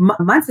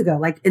 months ago,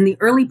 like in the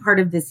early part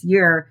of this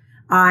year,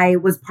 I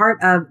was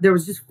there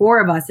was just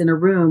 4 of us in a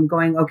room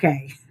going,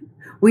 okay,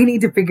 we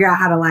need to figure out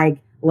how to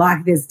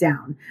lock this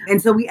down.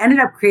 And so we ended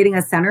up creating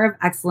a center of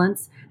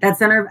excellence. That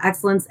center of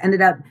excellence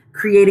ended up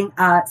creating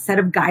a set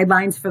of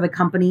guidelines for the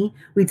company.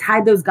 We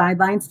tied those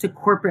guidelines to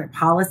corporate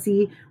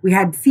policy. We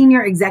had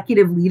senior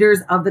executive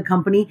leaders of the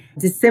company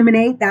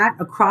disseminate that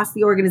across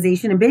the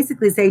organization and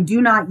basically say,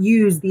 do not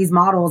use these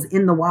models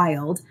in the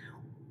wild.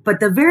 But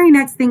the very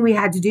next thing we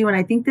had to do, and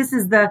I think this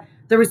is the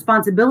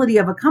responsibility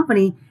of a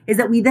company, is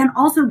that we then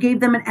also gave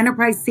them an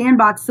enterprise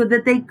sandbox so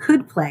that they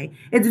could play.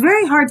 It's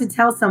very hard to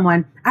tell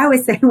someone. I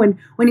always say when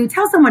you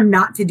tell someone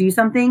not to do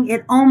something,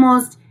 it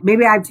almost,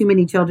 maybe I have too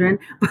many children,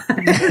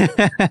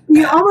 but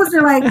you almost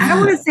are like, I don't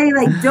want to say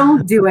like,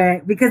 don't do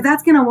it, because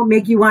that's going to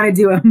make you want to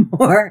do it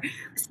more.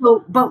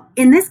 So, but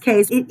in this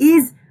case,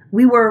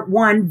 we were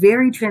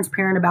very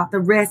transparent about the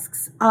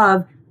risks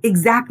of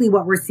exactly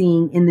what we're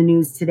seeing in the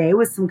news today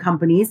with some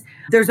companies.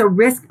 There's a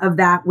risk of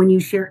that when you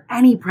share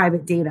any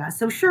private data.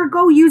 So sure,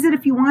 go use it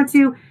if you want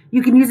to.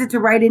 You can use it to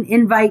write an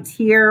invite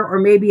here or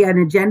maybe an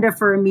agenda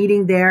for a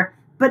meeting there,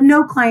 but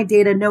no client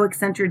data, no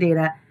Accenture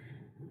data.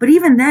 But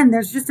even then,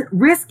 there's just a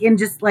risk in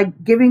just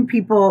like giving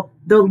people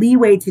the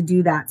leeway to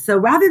do that. So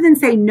rather than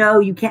say,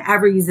 no, you can't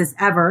ever use this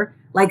ever,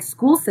 like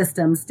school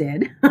systems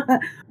did,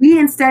 we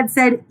instead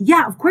said,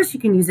 yeah, of course you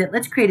can use it.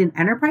 Let's create an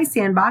enterprise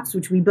sandbox,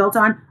 which we built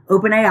on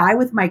OpenAI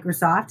with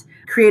Microsoft,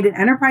 create an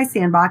enterprise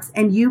sandbox,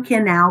 and you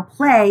can now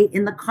play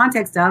in the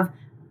context of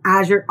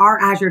Azure, our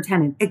Azure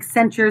tenant,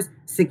 Accenture's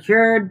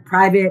secured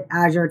private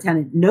Azure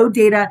tenant. No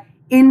data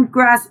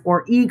ingress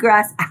or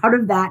egress out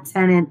of that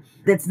tenant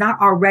that's not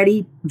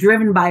already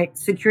driven by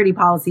security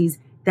policies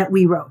that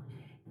we wrote.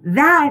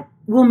 That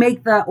will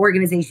make the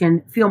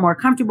organization feel more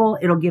comfortable.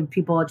 It'll give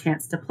people a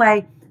chance to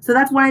play. So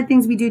that's one of the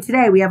things we do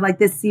today. We have like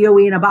this COE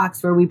in a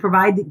box where we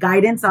provide the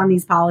guidance on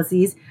these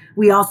policies.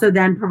 We also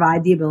then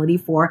provide the ability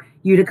for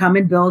you to come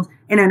and build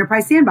an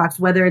enterprise sandbox,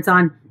 whether it's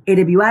on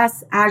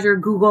AWS, Azure,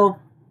 Google,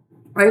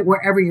 right,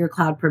 wherever your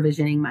cloud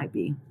provisioning might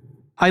be.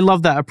 I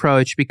love that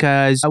approach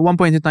because at one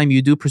point in time,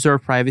 you do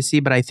preserve privacy,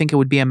 but I think it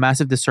would be a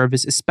massive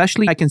disservice,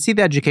 especially I can see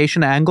the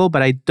education angle,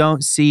 but I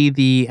don't see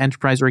the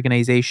enterprise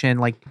organization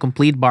like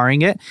complete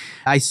barring it.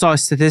 I saw a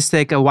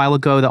statistic a while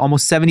ago that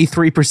almost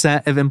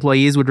 73% of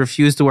employees would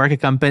refuse to work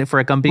for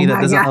a company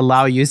that doesn't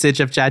allow usage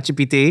of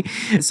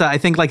ChatGPT. So I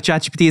think like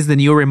ChatGPT is the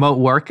new remote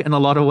work in a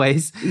lot of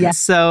ways. Yes.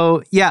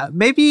 So yeah,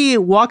 maybe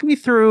walk me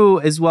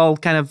through as well,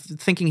 kind of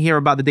thinking here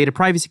about the data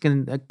privacy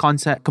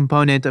concept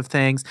component of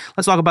things.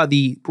 Let's talk about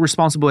the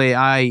responsible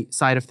AI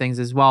side of things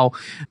as well.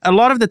 A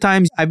lot of the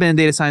times, I've been in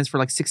data science for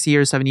like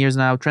 7 years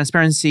now.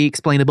 Transparency,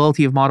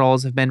 explainability of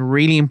models have been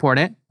really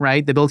important,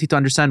 right? The ability to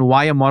understand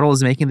why a model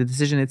is making the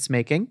decision it's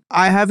making.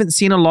 I haven't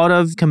seen a lot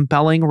of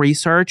compelling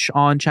research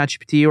on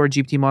ChatGPT or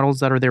GPT models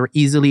that are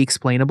easily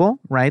explainable,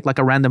 right? Like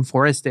a random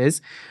forest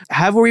is.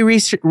 Have we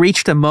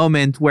reached a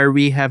moment where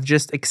we have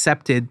just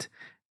accepted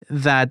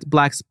that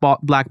black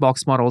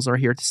box models are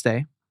here to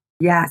stay?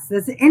 Yes,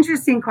 that's an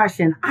interesting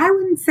question. I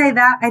wouldn't say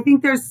that. I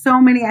think there's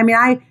so many. I mean,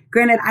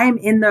 granted, I am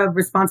in the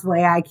responsible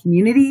AI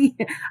community.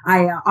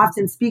 I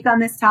often speak on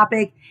this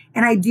topic.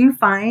 And I do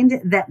find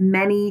that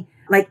many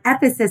like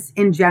ethicists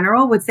in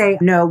general would say,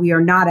 no, we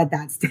are not at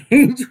that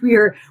stage. We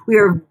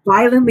are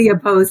violently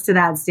opposed to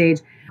that stage.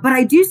 But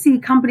I do see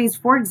companies,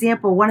 for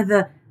example, one of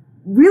the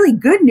really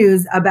good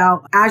news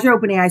about Azure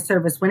OpenAI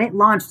service, when it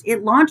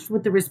launched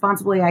with the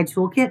responsible AI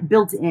toolkit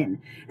built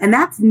in. And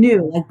that's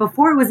new. Like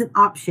before it was an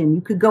option. You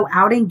could go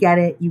out and get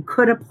it. You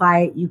could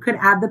apply it. You could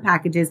add the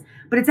packages,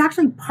 but it's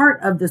actually part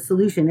of the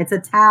solution. It's a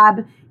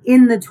tab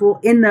in the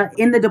tool, in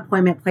the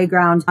deployment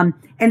playground.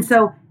 And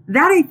so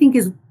that I think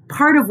is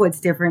part of what's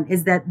different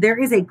is that there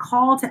is a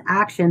call to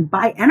action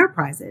by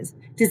enterprises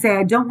to say,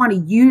 I don't want to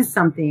use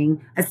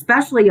something,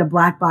 especially a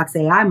black box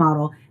AI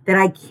model that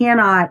I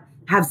cannot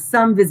have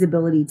some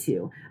visibility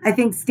to. I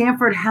think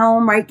Stanford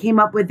Helm, right, came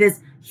up with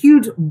this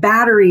huge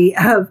battery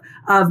of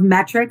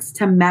metrics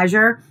to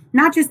measure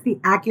not just the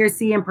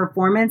accuracy and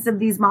performance of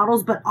these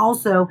models, but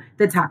also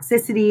the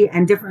toxicity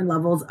and different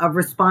levels of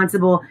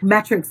responsible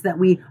metrics that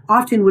we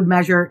often would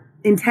measure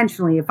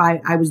intentionally if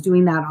I was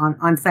doing that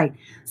on site.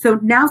 So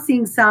now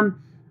seeing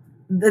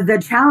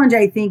the challenge,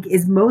 I think,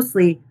 is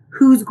mostly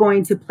who's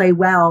going to play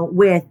well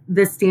with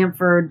the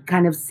Stanford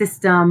kind of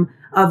system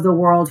of the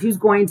world, who's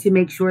going to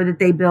make sure that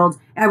they build.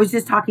 I was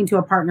just talking to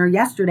a partner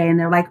yesterday and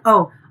they're like,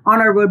 oh, on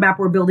our roadmap,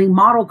 we're building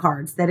model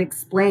cards that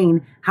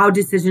explain how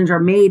decisions are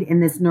made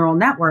in this neural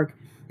network.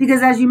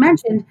 Because as you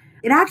mentioned,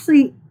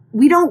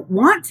 we don't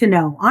want to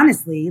know,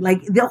 honestly.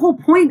 Like the whole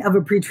point of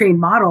a pre-trained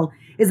model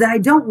is that I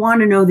don't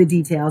want to know the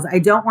details. I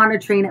don't want to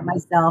train it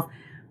myself.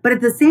 But at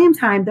the same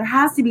time, there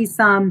has to be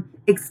some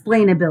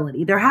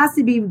explainability. There has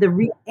to be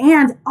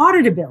and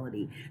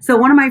auditability. So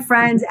one of my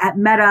friends at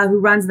Meta who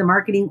runs the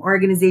marketing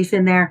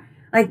organization there,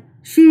 like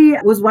she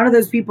was one of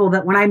those people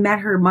that when I met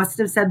her must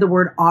have said the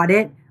word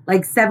audit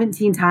like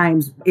 17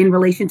 times in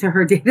relation to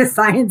her data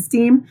science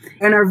team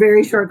in our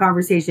very short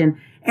conversation.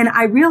 And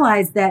I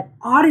realized that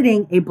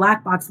auditing a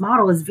black box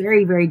model is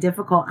very, very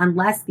difficult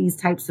unless these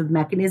types of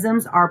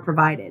mechanisms are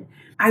provided.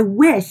 I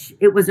wish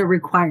it was a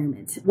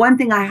requirement. One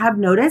thing I have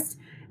noticed,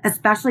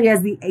 especially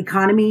as the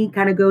economy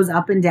kind of goes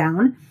up and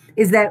down,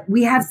 is that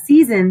we have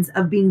seasons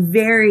of being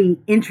very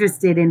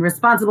interested in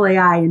responsible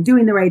AI and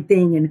doing the right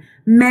thing and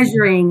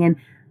measuring and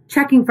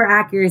checking for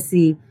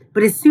accuracy.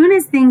 But as soon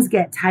as things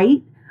get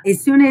tight, as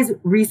soon as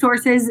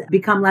resources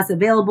become less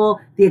available,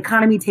 the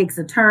economy takes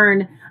a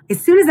turn,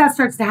 as soon as that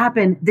starts to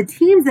happen, the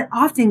teams that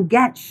often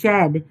get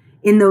shed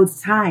in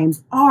those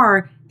times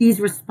are these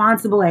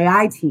responsible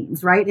AI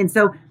teams, right? And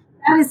so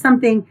that is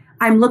something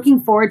I'm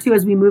looking forward to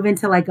as we move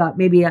into like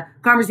maybe a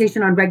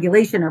conversation on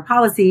regulation or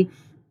policy,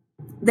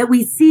 that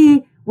we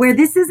see where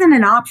this isn't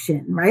an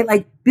option, right?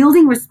 Like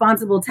building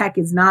responsible tech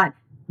is not,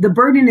 the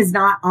burden is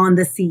not on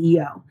the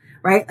CEO,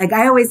 right? Like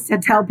I always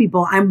tell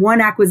people, I'm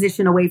one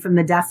acquisition away from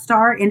the Death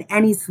Star in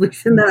any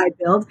solution that I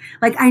build.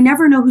 Like I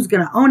never know who's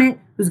going to own it,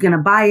 who's going to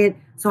buy it.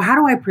 So how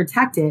do I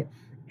protect it?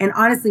 And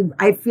honestly,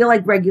 I feel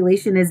like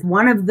regulation is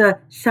one of the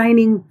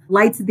shining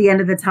lights at the end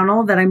of the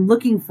tunnel that I'm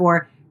looking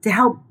for to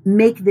help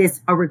make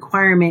this a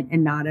requirement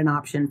and not an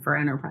option for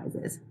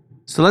enterprises.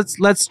 So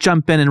let's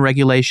jump in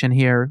regulation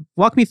here.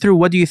 Walk me through,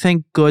 what do you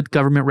think good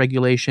government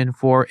regulation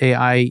for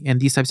AI and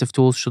these types of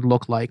tools should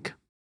look like?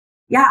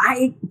 Yeah,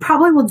 I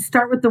probably will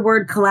start with the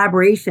word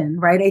collaboration,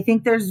 right? I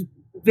think there's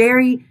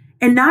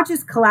and not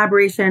just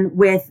collaboration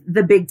with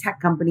the big tech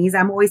companies.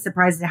 I'm always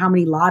surprised at how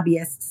many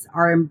lobbyists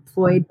are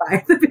employed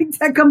by the big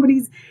tech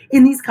companies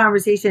in these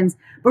conversations,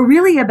 but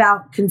really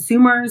about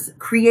consumers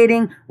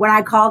creating what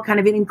I call kind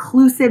of an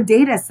inclusive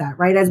data set,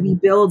 right? As we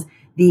build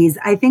these,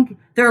 I think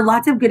there are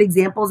lots of good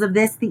examples of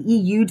this. The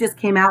EU just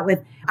came out with,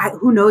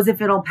 who knows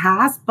if it'll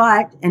pass,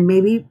 and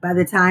maybe by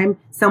the time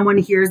someone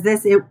hears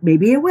this,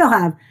 maybe it will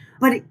have.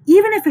 But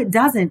even if it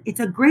doesn't, it's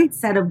a great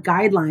set of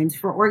guidelines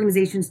for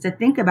organizations to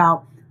think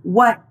about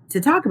what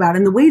to talk about.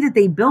 And the way that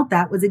they built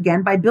that was,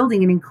 again, by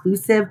building an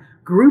inclusive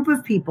group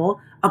of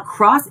people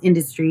across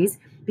industries.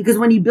 Because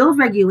when you build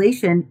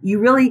regulation,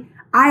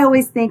 I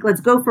always think, let's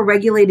go for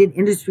regulated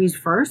industries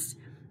first.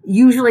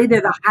 Usually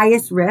they're the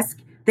highest risk.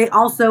 They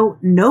also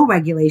know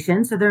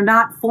regulation, so they're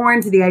not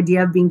foreign to the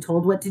idea of being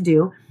told what to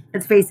do.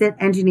 Let's face it,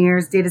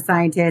 engineers, data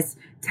scientists,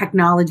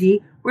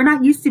 technology, we're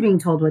not used to being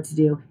told what to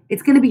do.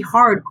 It's going to be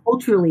hard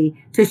culturally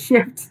to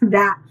shift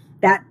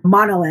that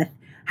monolith.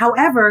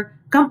 However,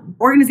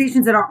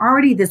 organizations that are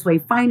already this way,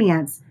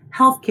 finance,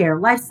 healthcare,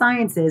 life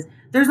sciences,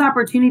 there's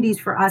opportunities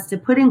for us to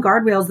put in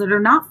guardrails that are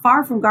not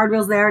far from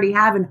guardrails they already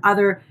have in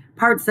other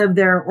parts of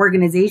their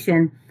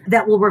organization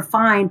that will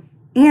refine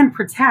and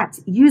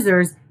protect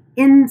users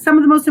in some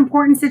of the most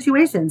important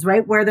situations,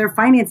 right? Where their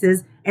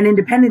finances and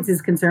independence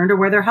is concerned or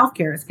where their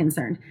healthcare is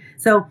concerned.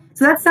 So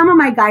that's some of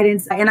my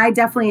guidance. And I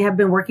definitely have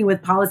been working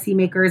with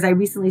policymakers. I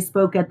recently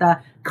spoke at the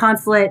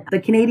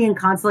Canadian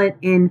consulate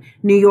in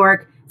New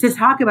York, to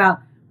talk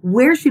about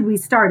where should we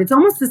start? It's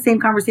almost the same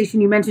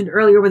conversation you mentioned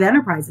earlier with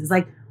enterprises.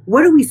 Like,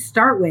 what do we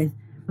start with?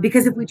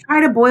 Because if we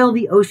try to boil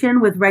the ocean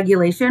with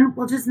regulation,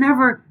 we'll just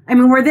never,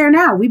 we're there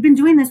now. We've been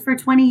doing this for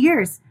 20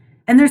 years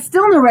and there's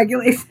still no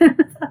regulation.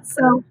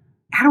 So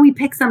how do we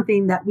pick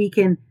something that we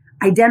can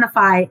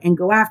identify and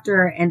go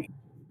after and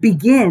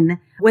begin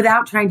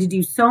without trying to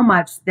do so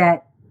much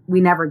that we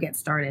never get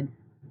started?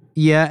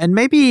 Yeah, and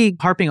maybe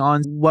harping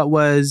on what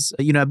was,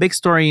 a big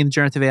story in the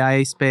generative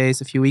AI space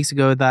a few weeks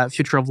ago, that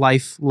Future of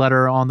Life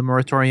letter on the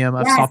moratorium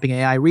of stopping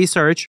AI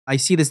research. I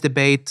see this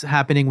debate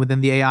happening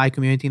within the AI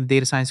community and the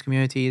data science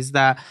community, is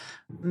that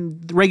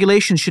the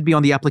regulation should be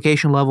on the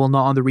application level,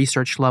 not on the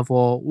research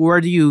level.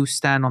 Where do you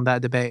stand on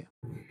that debate?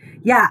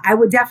 Yeah, I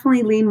would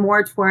definitely lean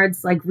more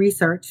towards like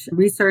research.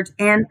 Research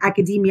and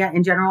academia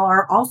in general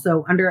are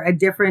also under a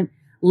different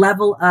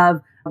level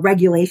of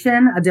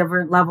regulation, a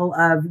different level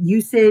of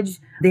usage.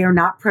 They are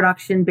not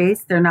production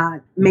based. They're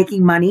not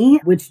making money,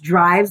 which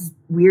drives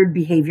weird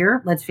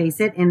behavior, let's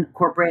face it, in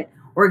corporate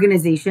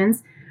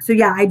organizations. So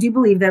yeah, I do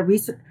believe that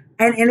research,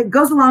 and it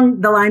goes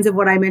along the lines of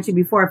what I mentioned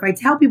before. If I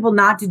tell people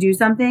not to do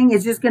something,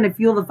 it's just going to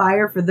fuel the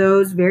fire for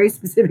those very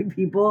specific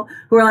people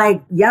who are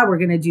like, yeah, we're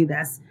going to do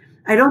this.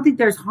 I don't think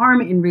there's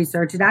harm in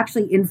research. It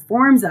actually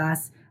informs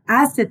us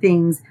as to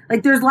things.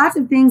 Like there's lots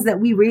of things that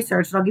we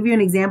researched. I'll give you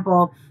an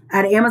example.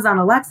 At Amazon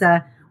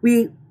Alexa,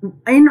 we,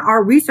 in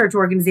our research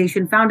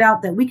organization, found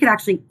out that we could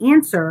actually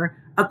answer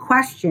a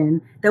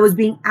question that was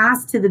being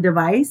asked to the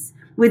device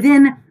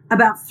within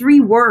about 3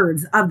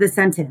 words of the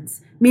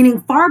sentence.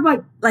 Meaning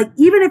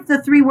even if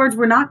the 3 words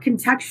were not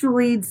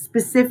contextually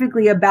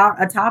specifically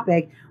about a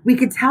topic, we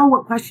could tell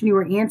what question you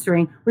were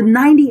answering with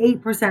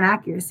 98%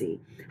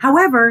 accuracy.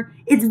 However,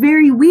 it's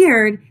very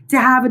weird to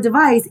have a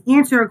device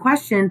answer a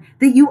question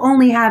that you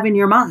only have in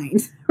your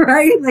mind,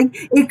 right? Like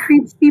it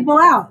creeps people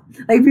out.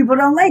 Like people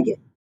don't like it.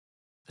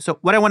 So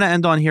what I want to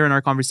end on here in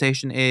our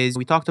conversation is,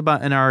 we talked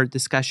about in our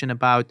discussion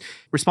about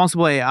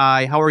responsible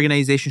AI, how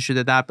organizations should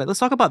adapt, but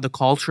let's talk about the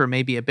culture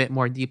maybe a bit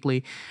more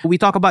deeply. We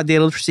talk about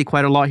data literacy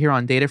quite a lot here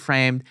on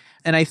DataFramed,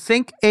 and I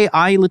think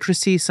AI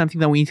literacy is something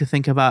that we need to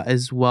think about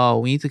as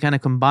well. We need to kind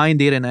of combine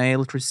data and AI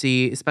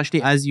literacy,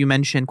 especially as you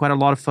mentioned, quite a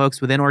lot of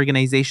folks within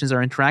organizations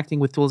are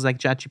interacting with tools like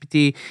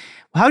ChatGPT.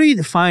 How do you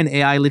define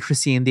AI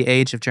literacy in the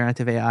age of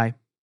generative AI?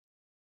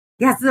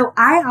 Yeah, so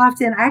I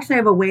actually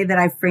have a way that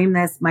I frame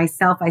this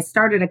myself. I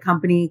started a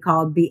company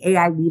called the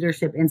AI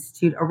Leadership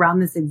Institute around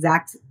this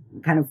exact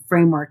kind of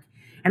framework.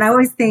 And I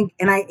always think,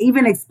 and I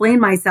even explain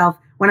myself,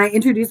 when I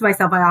introduce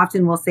myself, I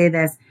often will say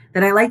this,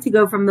 that I like to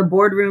go from the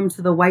boardroom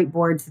to the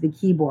whiteboard to the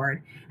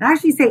keyboard. And I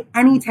actually say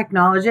any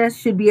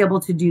technologist should be able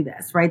to do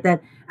this, right?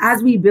 That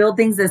as we build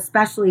things,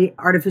 especially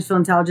artificial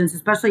intelligence,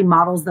 especially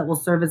models that will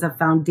serve as a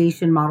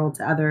foundation model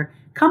to other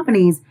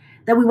companies,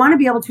 that we want to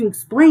be able to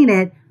explain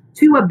it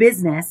to a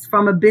business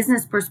from a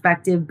business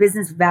perspective,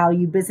 business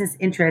value, business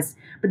interest,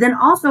 but then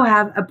also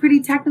have a pretty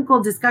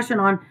technical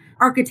discussion on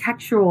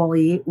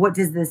architecturally, what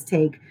does this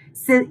take?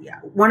 So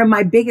one of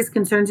my biggest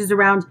concerns is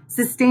around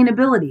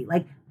sustainability.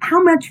 Like,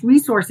 how much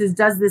resources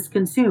does this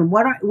consume?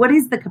 What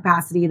is the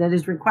capacity that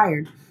is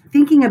required?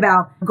 Thinking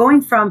about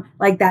going from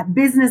like that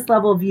business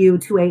level view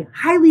to a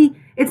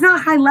it's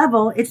not high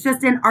level, it's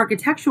just an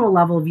architectural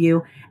level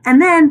view.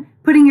 And then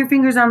putting your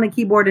fingers on the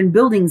keyboard and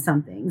building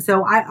something.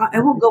 So I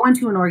will go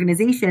into an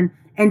organization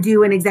and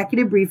do an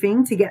executive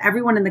briefing to get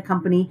everyone in the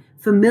company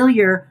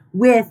familiar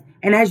with,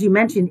 and as you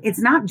mentioned, it's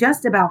not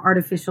just about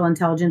artificial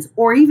intelligence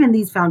or even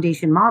these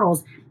foundation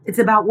models. It's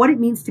about what it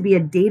means to be a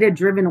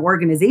data-driven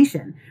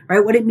organization,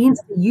 right? What it means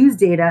to use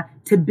data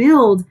to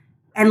build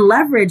and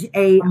leverage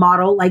a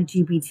model like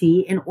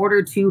GPT in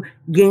order to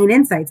gain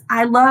insights.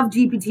 I love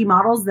GPT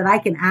models that I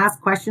can ask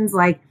questions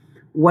like,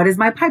 what does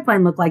my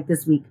pipeline look like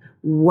this week?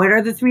 What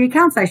are the 3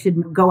 accounts I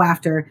should go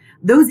after?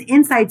 Those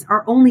insights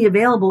are only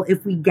available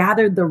if we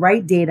gathered the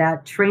right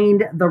data,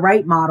 trained the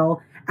right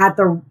model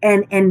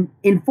and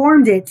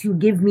informed it to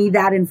give me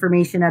that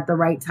information at the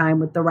right time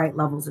with the right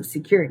levels of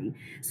security.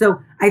 So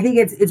I think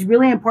it's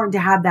really important to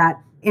have that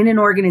in an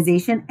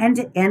organization,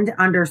 end-to-end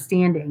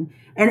understanding.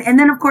 And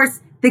then of course,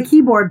 the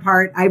keyboard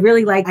part, I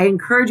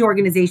encourage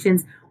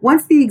organizations,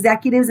 once the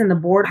executives and the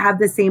board have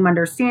the same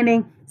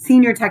understanding,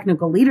 senior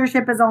technical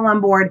leadership is all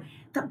on board,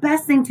 the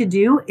best thing to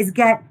do is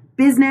get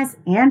business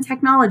and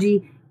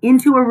technology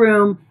into a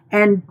room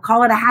and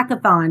call it a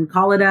hackathon,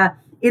 call it a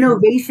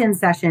innovation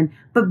session,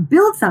 but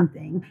build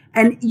something.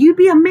 And you'd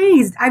be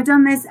amazed. I've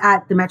done this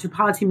at the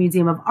Metropolitan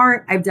Museum of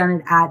Art. I've done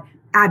it at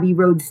Abbey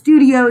Road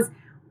Studios.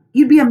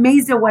 You'd be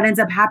amazed at what ends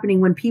up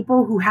happening when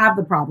people who have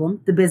the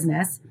problem, the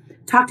business,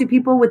 talk to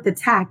people with the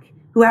tech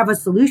who have a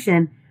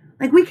solution.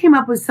 Like, we came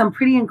up with some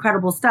pretty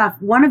incredible stuff.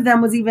 One of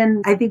them was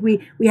even, I think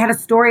we had a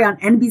story on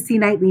NBC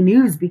Nightly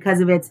News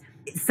because of its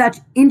such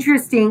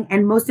interesting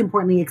and most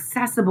importantly,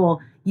 accessible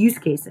use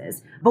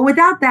cases. But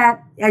without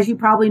that, as you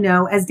probably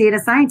know, as data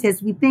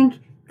scientists, we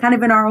think kind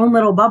of in our own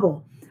little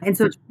bubble. And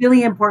so it's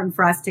really important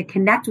for us to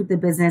connect with the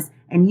business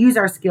and use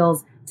our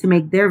skills to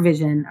make their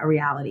vision a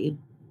reality.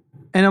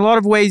 In a lot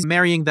of ways,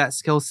 marrying that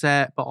skill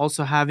set, but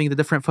also having the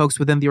different folks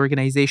within the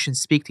organization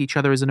speak to each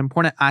other is an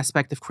important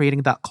aspect of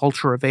creating that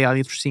culture of AI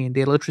literacy and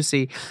data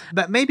literacy.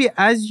 But maybe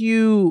as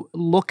you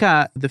look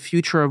at the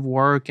future of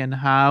work and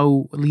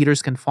how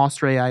leaders can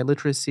foster AI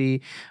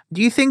literacy, do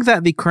you think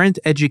that the current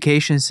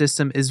education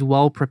system is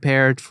well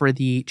prepared for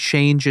the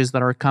changes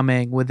that are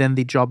coming within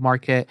the job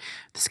market,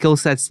 the skill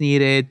sets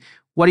needed?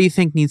 What do you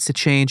think needs to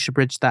change to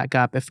bridge that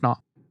gap, if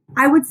not?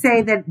 I would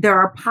say that there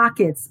are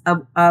pockets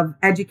of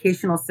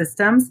educational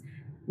systems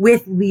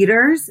with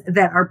leaders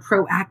that are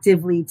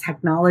proactively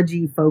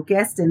technology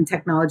focused and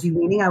technology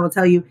leaning. I will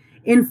tell you,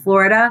 in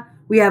Florida,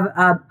 we have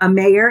a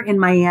mayor in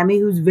Miami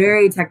who's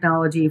very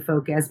technology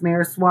focused,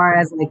 Mayor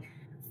Suarez, like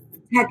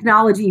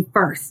technology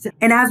first.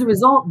 And as a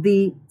result,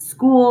 the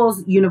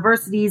schools,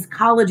 universities,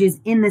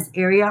 colleges in this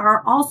area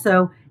are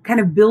also kind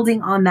of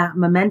building on that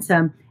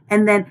momentum.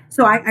 And then,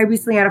 so I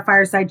recently had a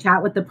fireside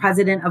chat with the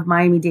president of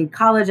Miami-Dade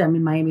College. I'm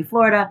in Miami,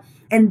 Florida.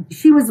 And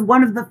she was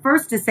one of the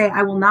first to say,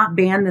 I will not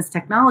ban this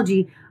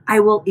technology.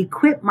 I will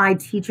equip my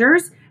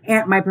teachers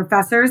and my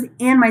professors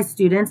and my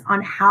students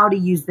on how to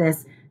use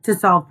this to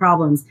solve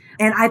problems.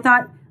 And I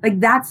thought, like,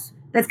 that's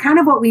kind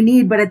of what we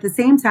need. But at the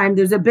same time,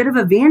 there's a bit of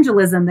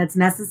evangelism that's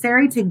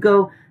necessary to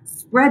go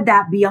spread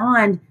that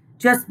beyond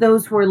just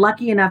those who are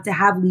lucky enough to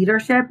have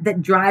leadership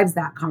that drives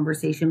that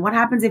conversation. What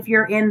happens if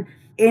you're in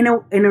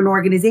an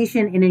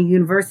organization, in a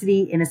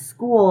university, in a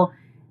school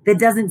that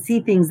doesn't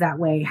see things that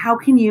way? How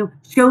can you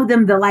show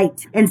them the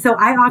light? And so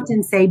I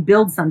often say,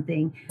 build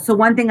something. So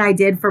one thing I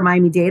did for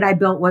Miami-Dade, I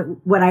built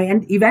what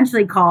I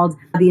eventually called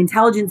the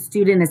Intelligent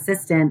Student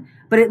Assistant,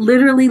 but it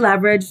literally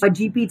leveraged a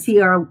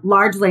GPT, or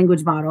large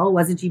language model, it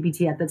wasn't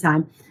GPT at the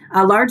time,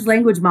 a large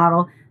language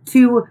model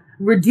to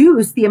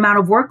reduce the amount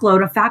of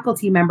workload a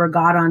faculty member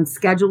got on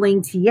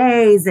scheduling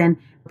TAs. And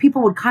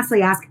people would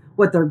constantly ask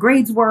what their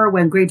grades were,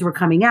 when grades were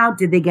coming out,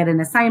 did they get an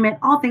assignment,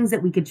 all things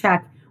that we could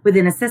check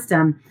within a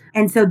system.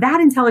 And so that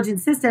intelligent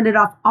assistant ended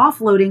up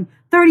offloading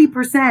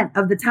 30%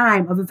 of the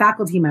time of a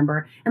faculty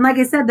member. And like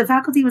I said, the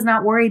faculty was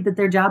not worried that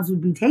their jobs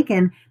would be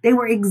taken. They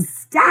were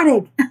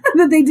ecstatic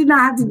that they did not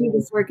have to do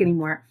this work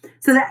anymore.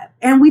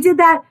 And we did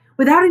that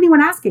without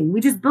anyone asking. We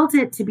just built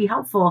it to be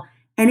helpful.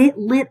 And it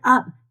lit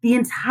up the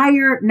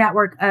entire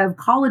network of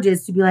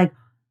colleges to be like,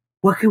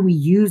 what can we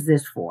use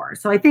this for?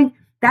 So I think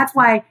that's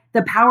why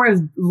the power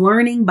of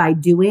learning by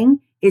doing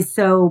is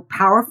so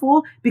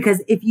powerful,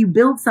 because if you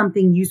build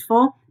something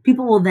useful,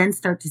 people will then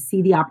start to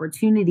see the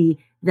opportunity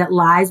that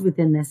lies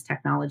within this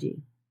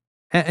technology.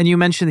 And you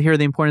mentioned here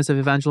the importance of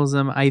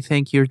evangelism. I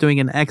think you're doing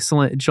an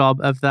excellent job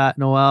of that,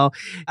 Noel.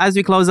 As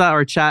we close out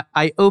our chat,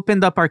 I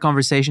opened up our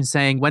conversation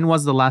saying, when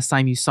was the last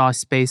time you saw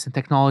space and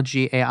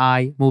technology,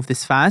 AI, move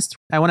this fast?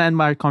 I want to end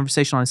my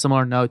conversation on a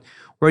similar note.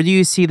 Where do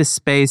you see the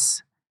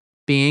space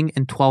being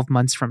in 12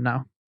 months from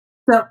now?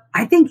 So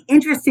I think,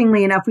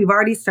 interestingly enough, we've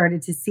already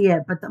started to see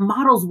it, but the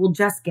models will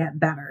just get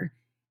better.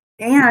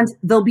 And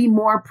there'll be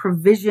more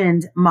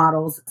provisioned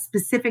models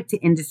specific to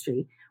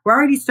industry. We're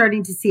already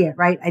starting to see it,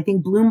 right? I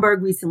think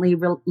Bloomberg recently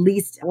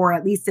released, or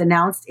at least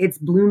announced, its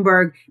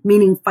Bloomberg,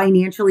 meaning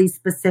financially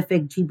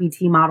specific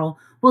GPT model.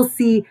 We'll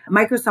see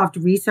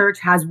Microsoft Research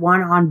has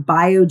one on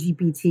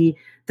BioGPT.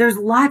 There's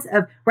lots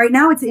of, right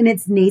now it's in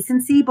its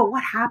nascency, but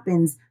what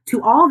happens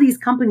to all these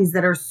companies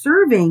that are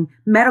serving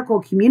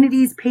medical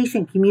communities,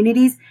 patient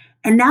communities,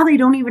 and now they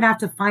don't even have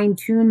to fine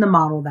tune the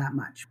model that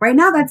much. Right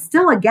now, that's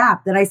still a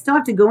gap that I still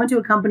have to go into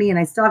a company and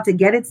I still have to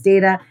get its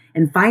data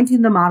and fine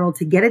tune the model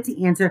to get it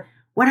to answer.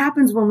 What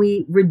happens when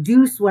we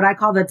reduce what I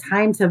call the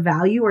time to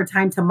value or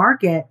time to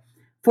market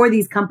for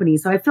these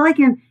companies? So I feel like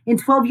in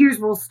 12 years,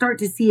 we'll start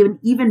to see an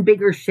even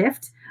bigger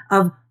shift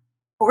of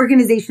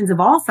organizations of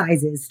all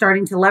sizes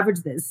starting to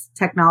leverage this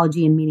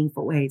technology in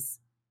meaningful ways.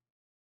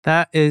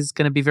 That is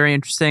going to be very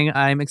interesting.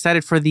 I'm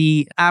excited for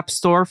the App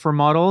Store for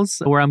models,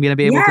 where I'm going to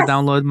be able to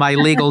download my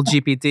legal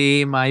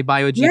GPT, my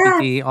bio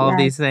GPT, all of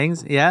these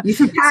things. Yeah. You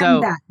should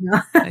patent that. No?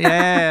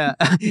 Yeah.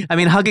 I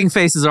mean, Hugging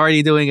Face is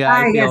already doing it.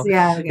 I feel.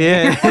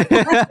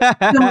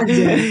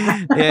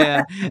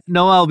 Yeah.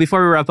 Noel, before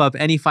we wrap up,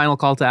 any final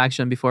call to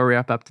action before we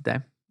wrap up today?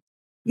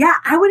 Yeah,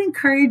 I would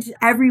encourage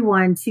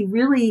everyone to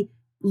really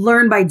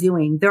learn by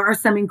doing. There are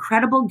some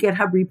incredible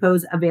GitHub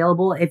repos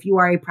available if you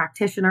are a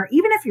practitioner,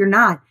 even if you're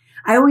not.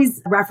 I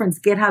always reference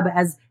GitHub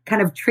as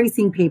kind of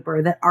tracing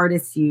paper that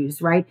artists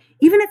use, right?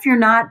 Even if you're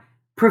not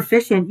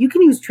proficient, you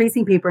can use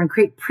tracing paper and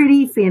create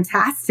pretty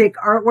fantastic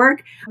artwork.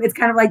 It's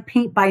kind of like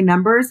paint by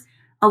numbers.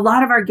 A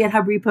lot of our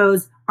GitHub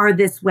repos are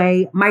this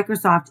way.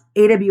 Microsoft,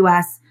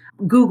 AWS,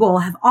 Google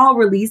have all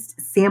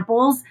released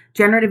samples,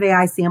 generative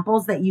AI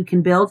samples that you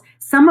can build.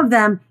 Some of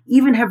them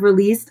even have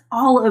released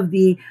all of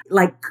the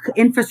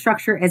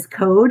infrastructure as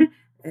code.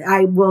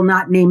 I will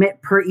not name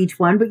it per each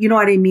one, but you know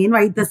what I mean,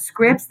 right? The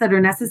scripts that are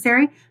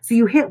necessary. So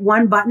you hit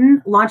one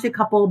button, launch a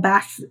couple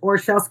bash or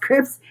shell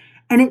scripts,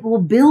 and it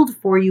will build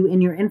for you in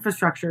your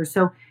infrastructure.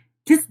 So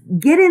just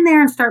get in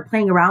there and start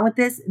playing around with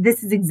this.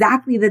 This is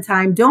exactly the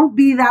time. Don't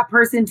be that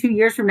person 2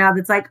 years from now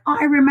that's like, oh,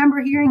 I remember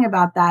hearing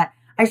about that.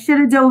 I should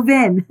have dove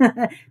in.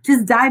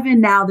 Just dive in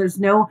now. There's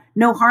no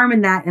harm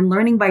in that. And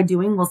learning by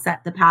doing will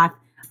set the path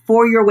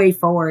for your way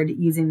forward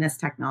using this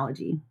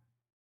technology.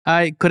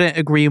 I couldn't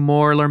agree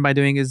more. Learn by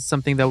doing is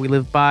something that we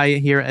live by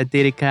here at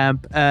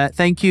DataCamp.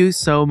 Thank you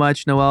so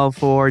much, Noel,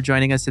 for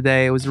joining us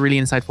today. It was a really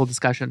insightful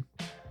discussion.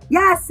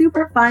 Yeah,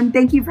 super fun.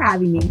 Thank you for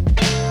having me.